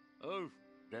fella. Oh,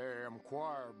 damn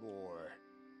choir boy.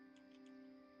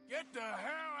 Get the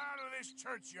hell out of this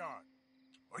churchyard.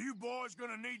 Are you boys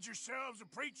gonna need yourselves a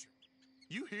preacher?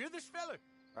 You hear this fella?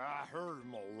 I heard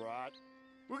him all right.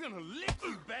 We're gonna lick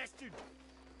you, bastard!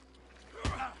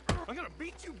 I'm gonna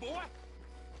beat you, boy!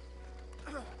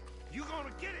 You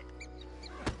gonna get it!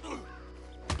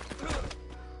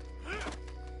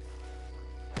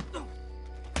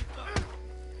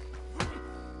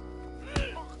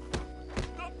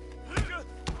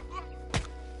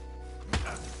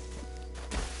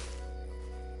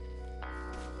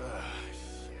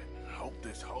 Hope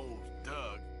this hole's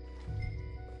dug.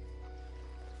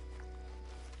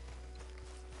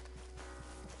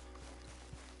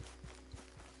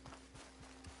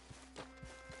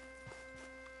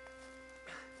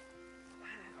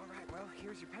 All right, well,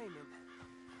 here's your payment.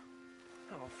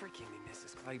 Oh, forgive me,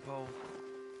 Mrs. Claypole.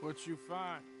 What'd you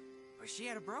find? Well, she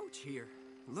had a brooch here.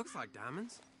 Looks like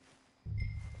diamonds.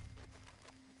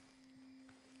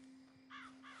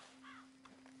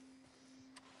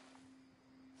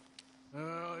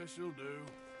 Well, this'll do.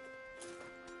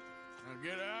 Now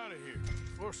get out of here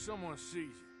before someone sees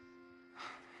you.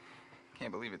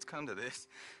 Can't believe it's come to this.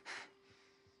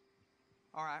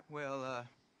 All right, well,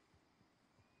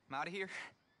 I'm out of here.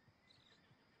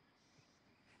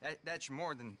 That's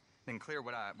more than clear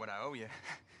what I owe you.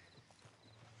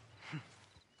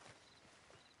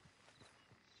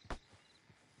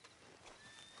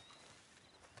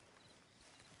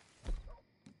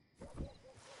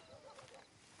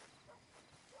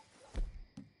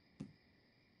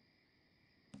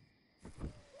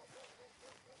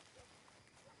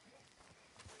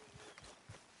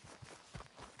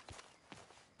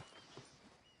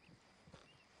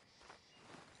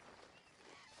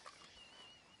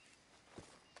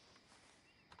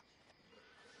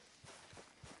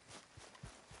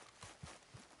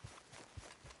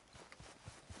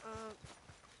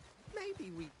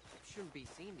 Maybe we shouldn't be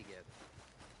seen together.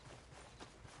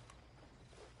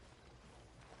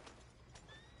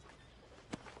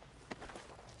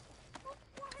 What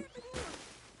happened here?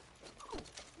 Oh,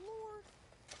 Lord.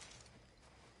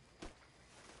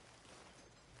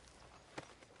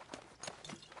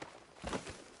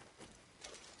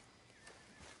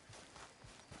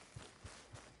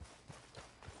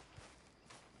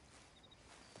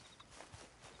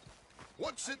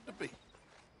 What's it to be?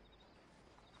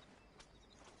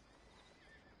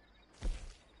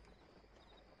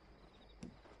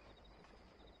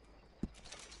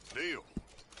 Deal.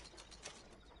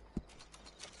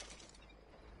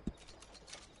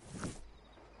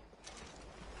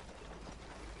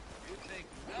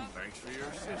 Thanks for your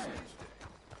assistance.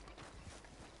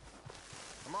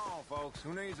 Come on, folks.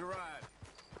 Who needs a ride?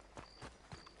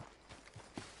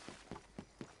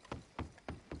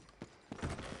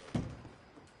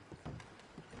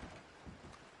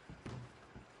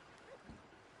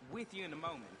 with you in a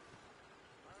moment.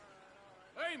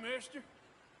 Hey, mister.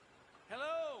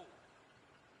 Hello!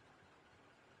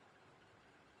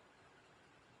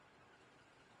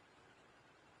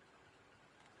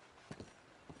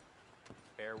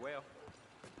 Farewell.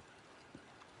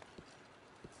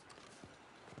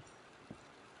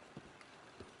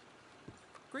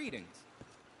 Greetings.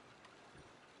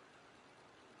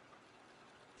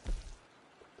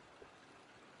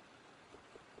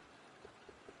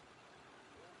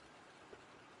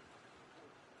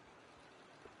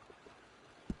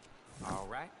 All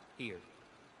right, here.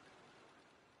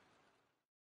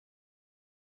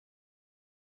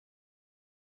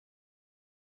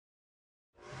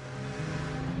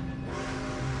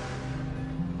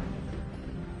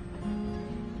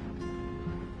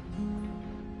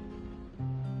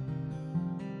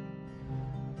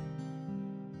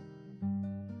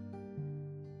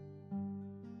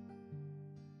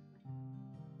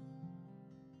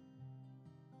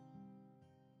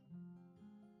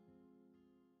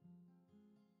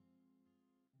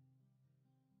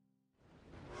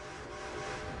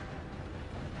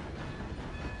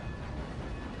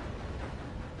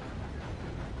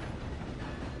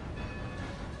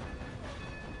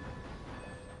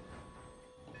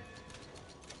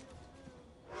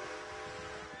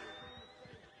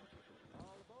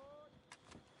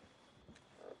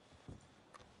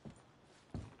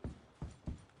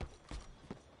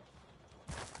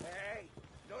 Hey!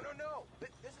 No, no, no! This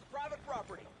is private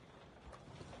property!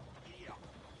 Yeah.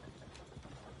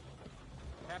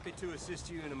 Happy to assist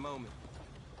you in a moment.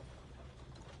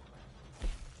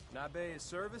 Nabe is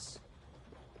service?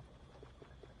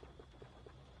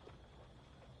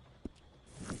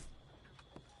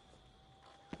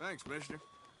 Thanks, mister.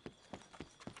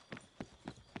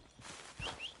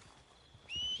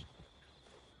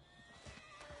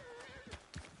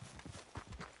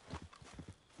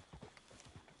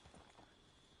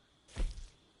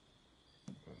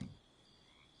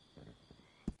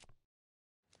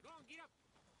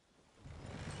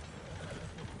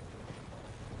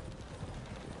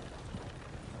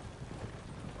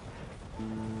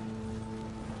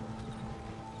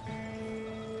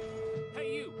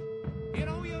 Hey, you! You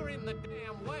know you're in the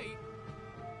damn way.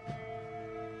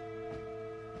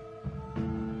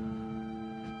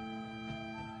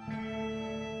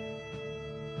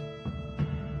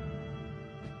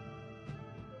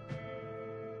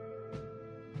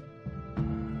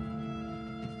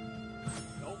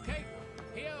 Okay,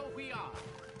 here we are.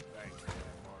 Thanks, Dad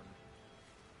Martin.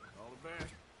 All the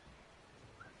best.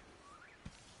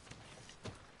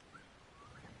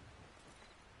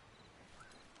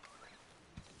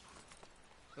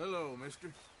 Hello,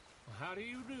 mister. How do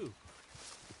you do?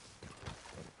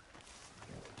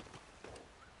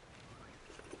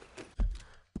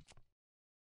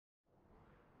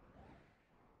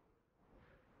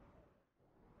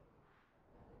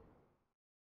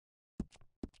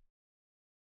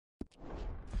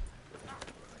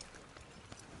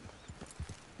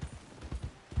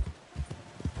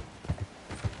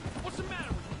 What's the matter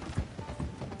with you?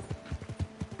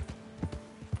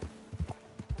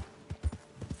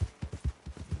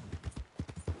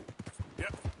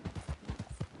 Yep.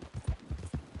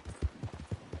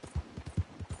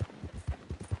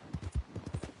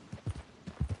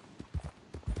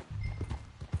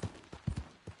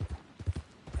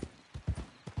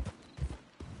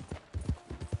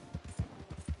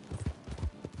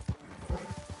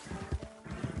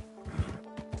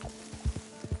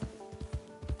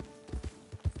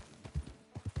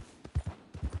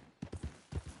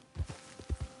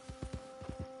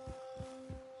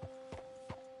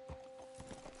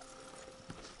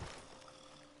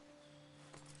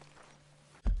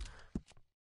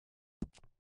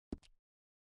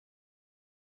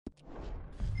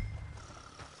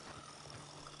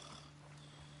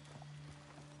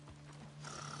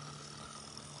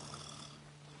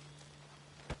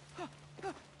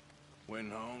 Win,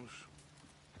 Holmes.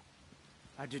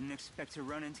 I didn't expect to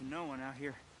run into no one out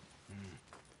here.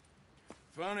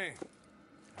 Funny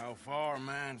how far a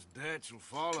man's debts will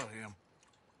follow him.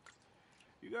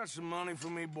 You got some money for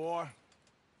me, boy?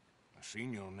 I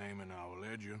seen your name in our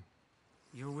ledger.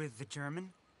 You're with the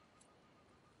German?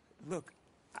 Look,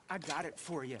 I got it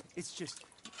for you. It's just,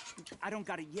 I don't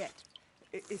got it yet.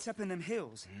 It's up in them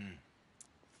hills.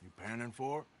 You panning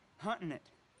for it? Hunting it.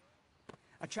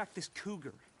 I tracked this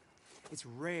cougar. It's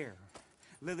rare.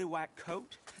 Lily white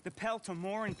coat, the pelt to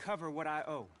more and cover what I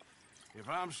owe. If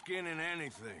I'm skinning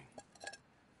anything,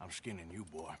 I'm skinning you,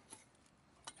 boy.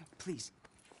 Please,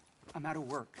 I'm out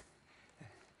of work.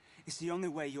 It's the only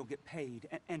way you'll get paid,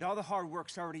 and all the hard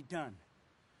work's already done.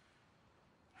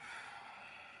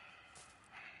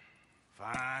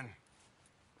 Fine.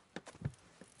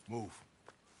 Move.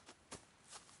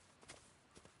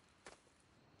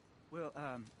 Well,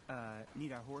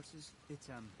 need our horses? It's,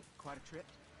 quite a trip.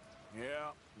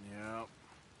 Yeah.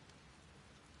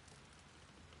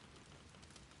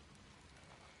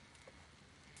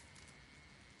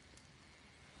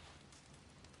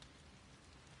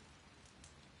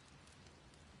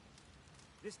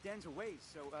 This den's a ways,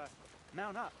 so,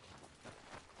 mount up.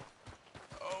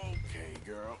 Okay,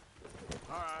 girl.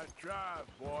 All right, drive,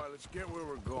 boy. Let's get where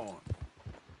we're going.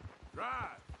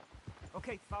 Drive!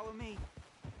 Okay, follow me.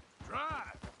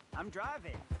 Drive! I'm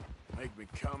driving. Make me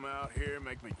come out here,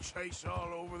 make me chase all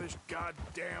over this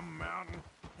goddamn mountain.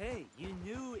 Hey, you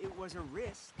knew it was a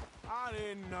risk. I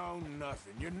didn't know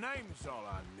nothing. Your name is all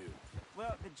I knew.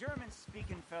 Well, the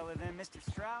German-speaking fella then, Mr.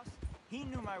 Strauss, he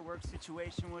knew my work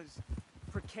situation was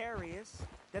precarious,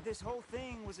 that this whole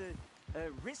thing was a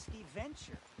risky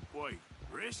venture. Wait,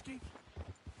 risky?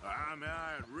 I'm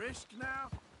at risk now?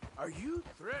 Are you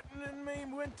threatening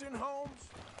me, Winton Holmes?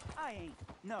 I ain't.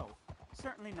 No,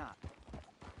 certainly not.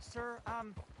 Sir,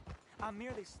 I'm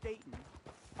merely stating,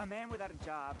 a man without a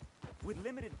job, with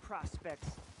limited prospects,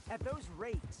 at those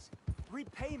rates,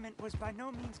 repayment was by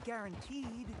no means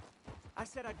guaranteed. I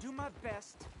said I'd do my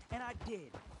best, and I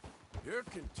did. You're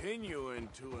continuing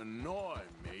to annoy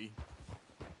me.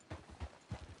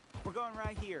 We're going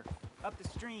right here, up the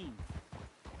stream.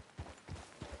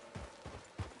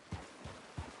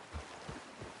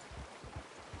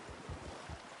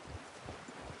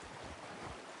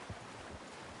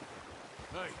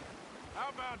 Hey, how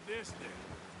about this then?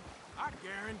 I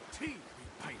guarantee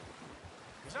repayment.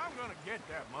 Because I'm gonna get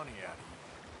that money out of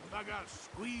you. If I gotta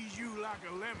squeeze you like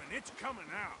a lemon, it's coming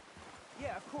out.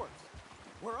 Yeah, of course.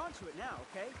 We're onto it now,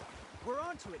 okay? We're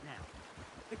onto it now.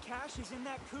 The cash is in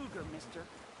that cougar, mister.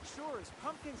 Sure as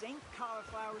pumpkins ain't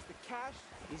cauliflowers, the cash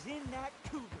is in that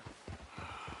cougar.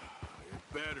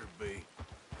 It better be.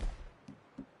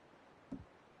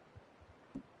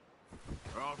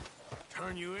 Or I'll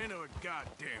turn you into a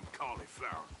goddamn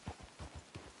cauliflower.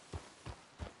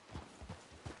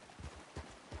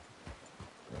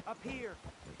 Up here.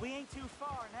 We ain't too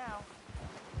far now.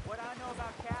 What I know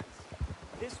about cats,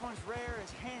 this one's rare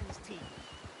as hen's teeth.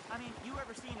 I mean, you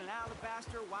ever seen an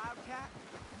alabaster wildcat?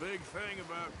 Big thing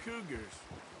about cougars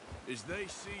is they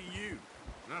see you,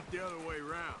 not the other way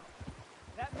around.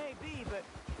 That may be, but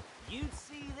you'd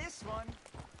see this one.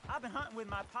 I've been hunting with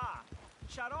my pa.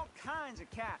 Shot all kinds of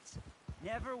cats.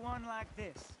 Never one like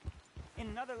this. In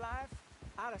another life,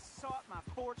 I'd have sought my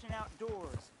fortune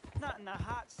outdoors, not in the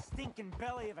hot, stinking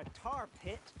belly of a tar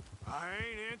pit. I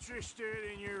ain't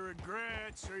interested in your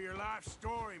regrets or your life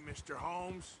story, Mr.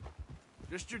 Holmes.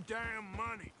 Just your damn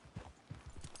money.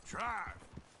 Drive.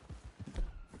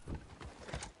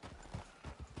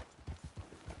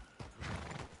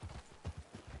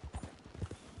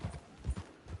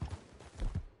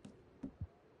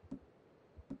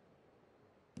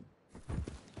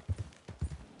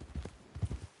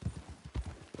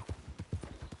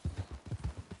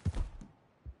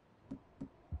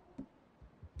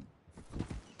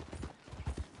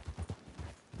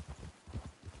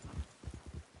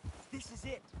 This is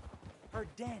it. Her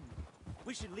den.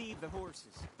 We should leave the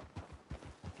horses.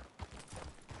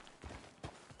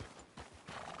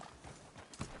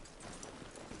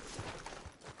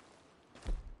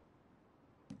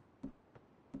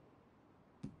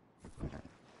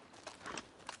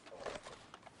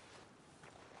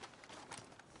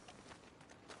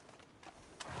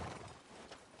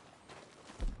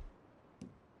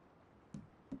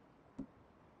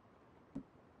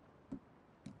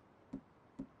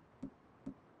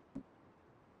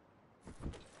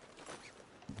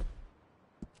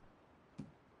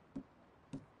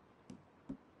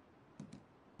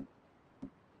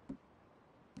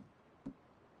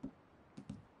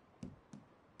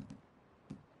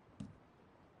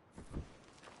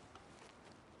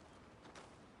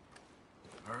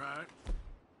 All right.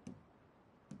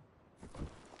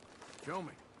 Show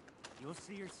me. You'll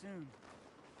see her soon.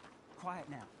 Quiet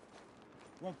now.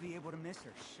 Won't be able to miss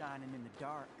her shining in the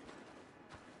dark.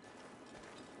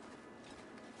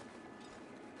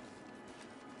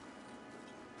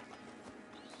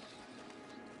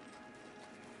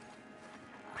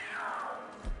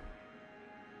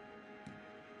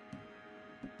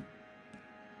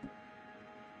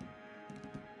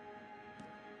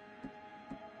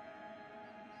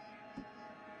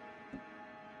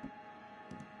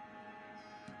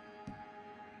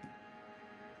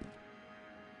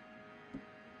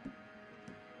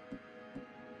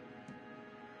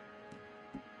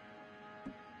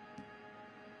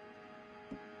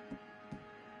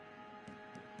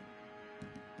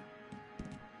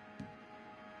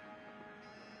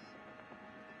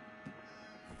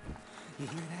 You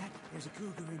hear that? There's a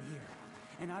cougar in here.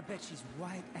 And I bet she's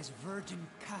white as virgin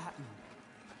cotton.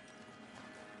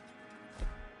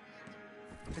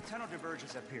 The tunnel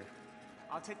diverges up here.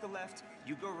 I'll take the left,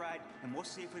 you go right, and we'll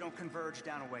see if we don't converge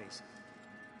down a ways.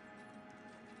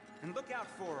 And look out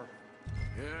for her.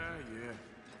 Yeah.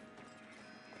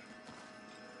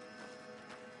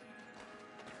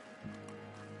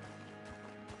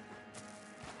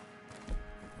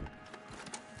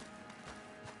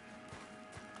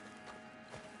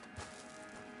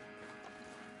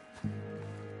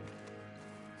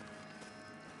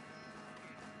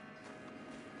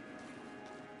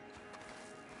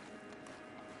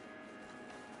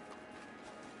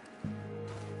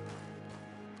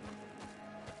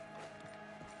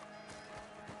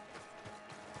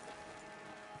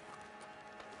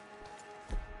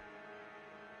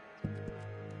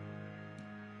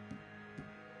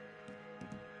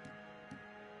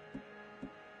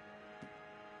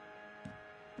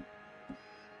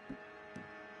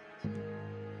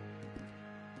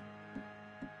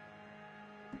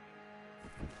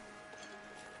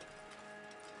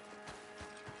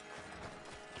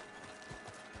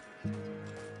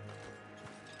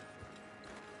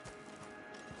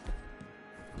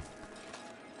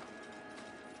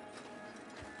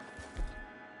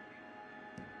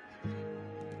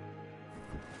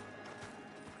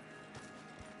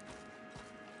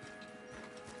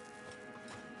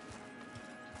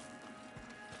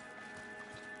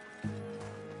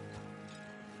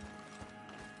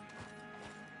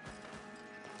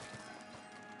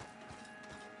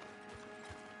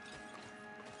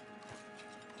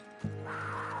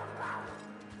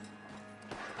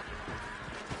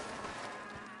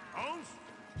 Holmes?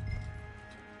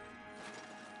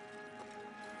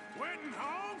 Winton,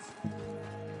 Holmes?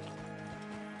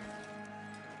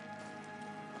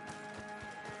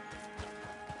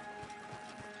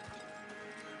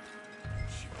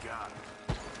 She got him.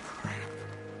 Crap.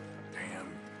 Damn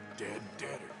dead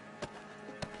deader.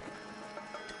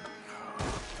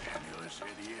 Oh, penniless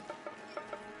idiot.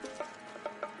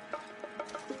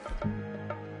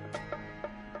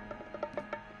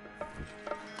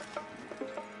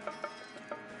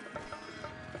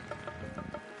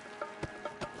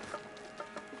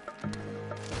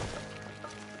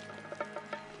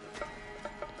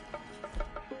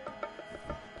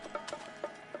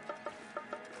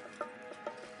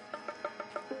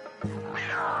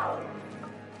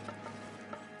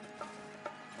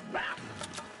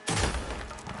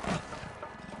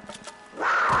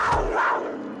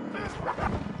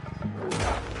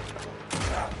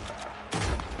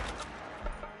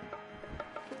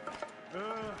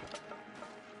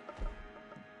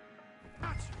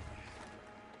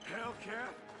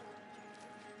 Hellcat?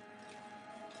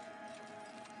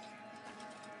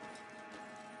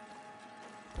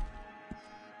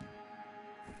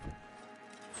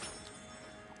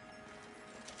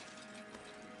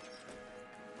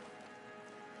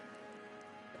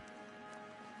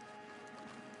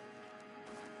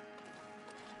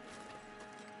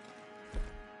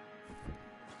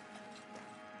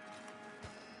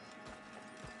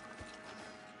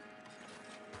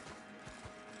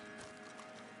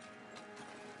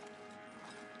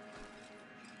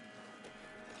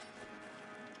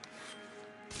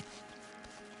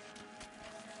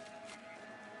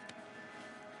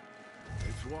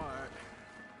 It's white.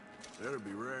 That'll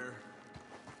be rare.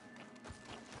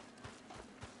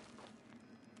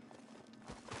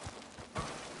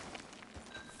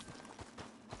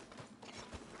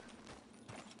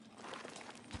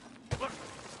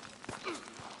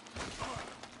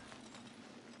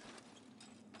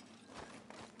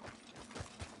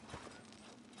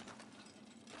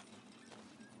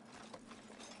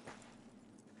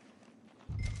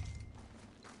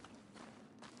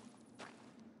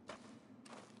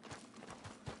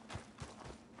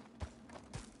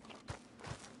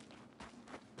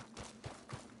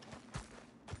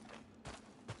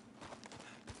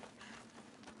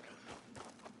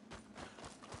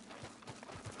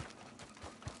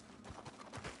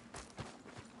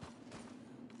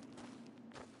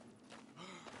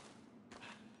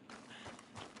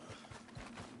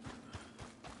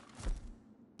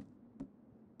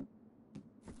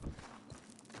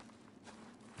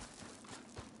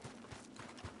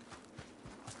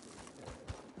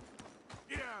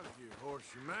 Get out of here, horse.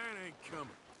 Your man ain't coming.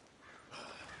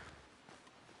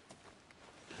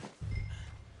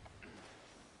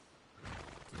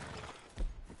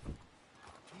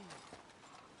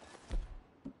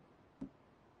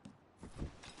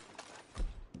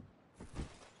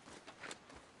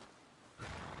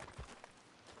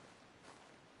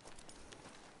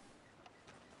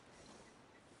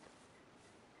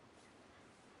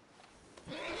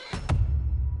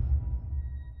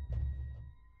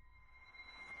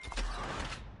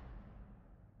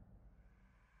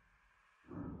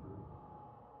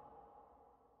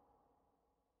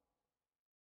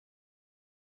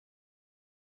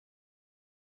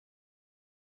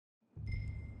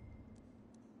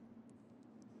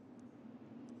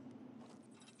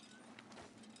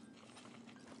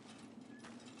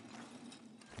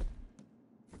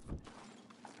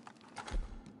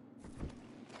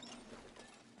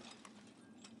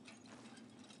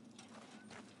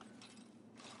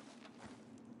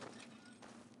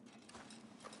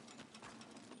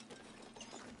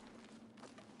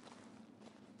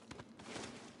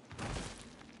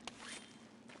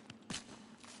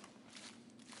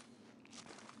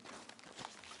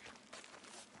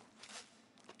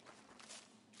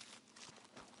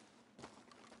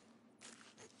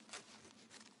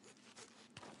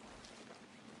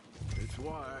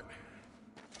 quiet.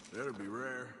 That'll be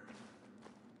rare.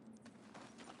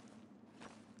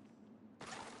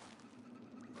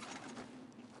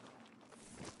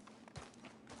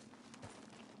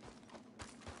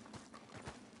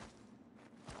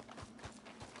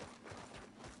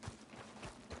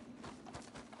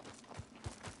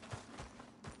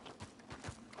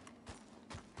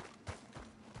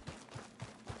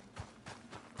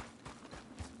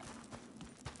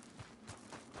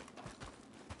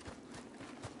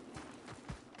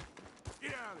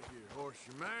 Get out of here, horse.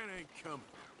 Your man ain't coming.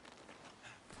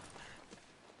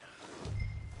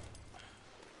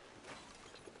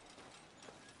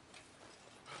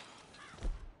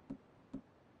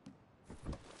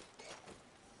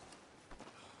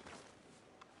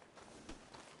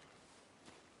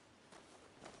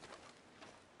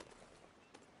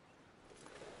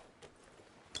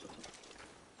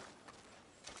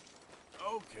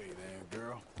 Okay then,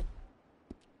 girl.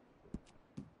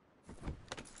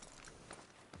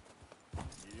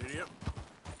 Yep.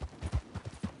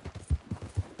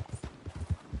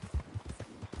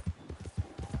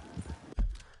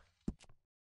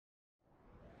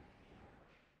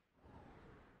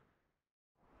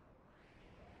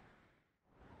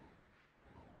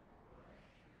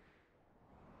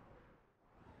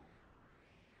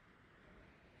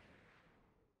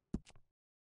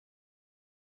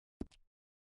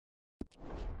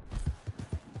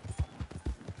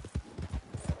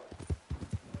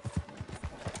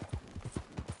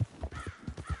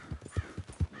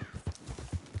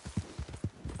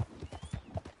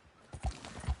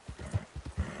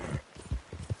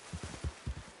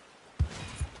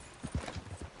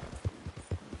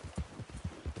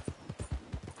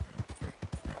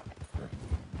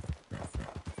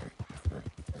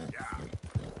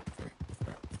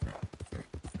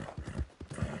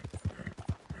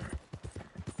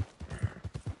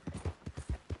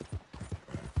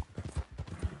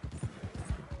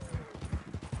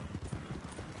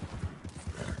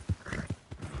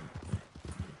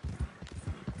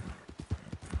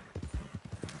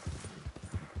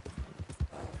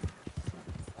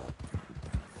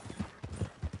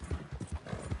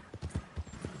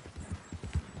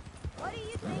 What do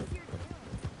you think you're doing?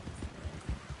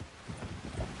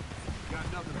 Got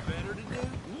nothing better to do?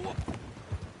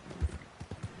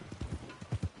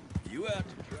 You out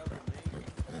to trouble me?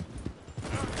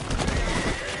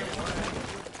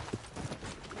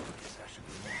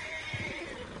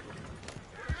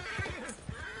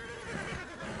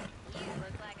 You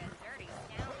look like a dirty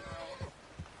scoundrel.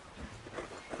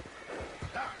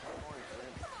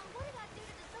 Come on, what did I do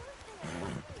to deserve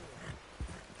this?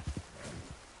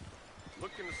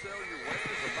 Looking to sell your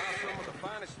wares or buy some of the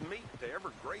finest meat to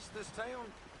ever grace this town?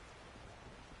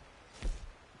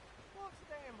 What's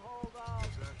the damn hold on?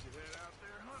 Is that your head out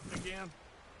there hunting again?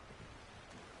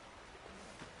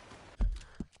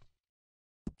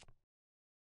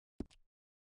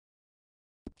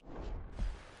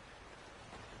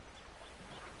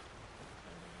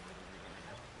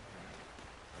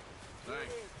 Here it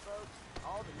is, folks.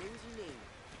 All the news you need.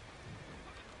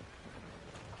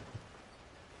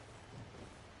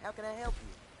 How can I help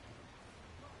you?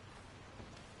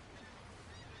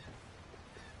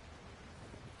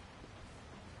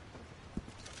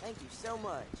 Thank you so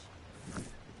much.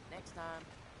 Next time.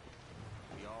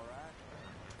 Be all right?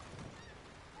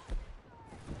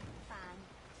 Fine.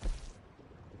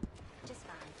 Just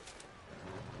fine.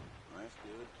 That's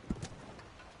good.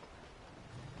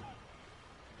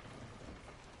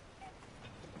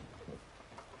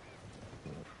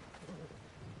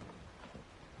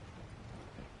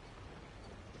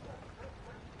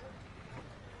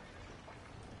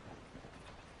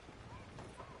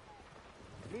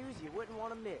 News you wouldn't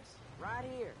want to miss. Right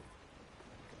here.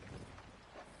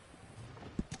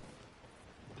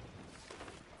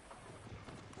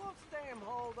 What's the damn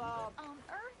hold up? What on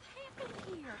earth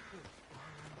happened here?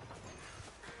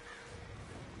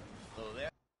 Hello there.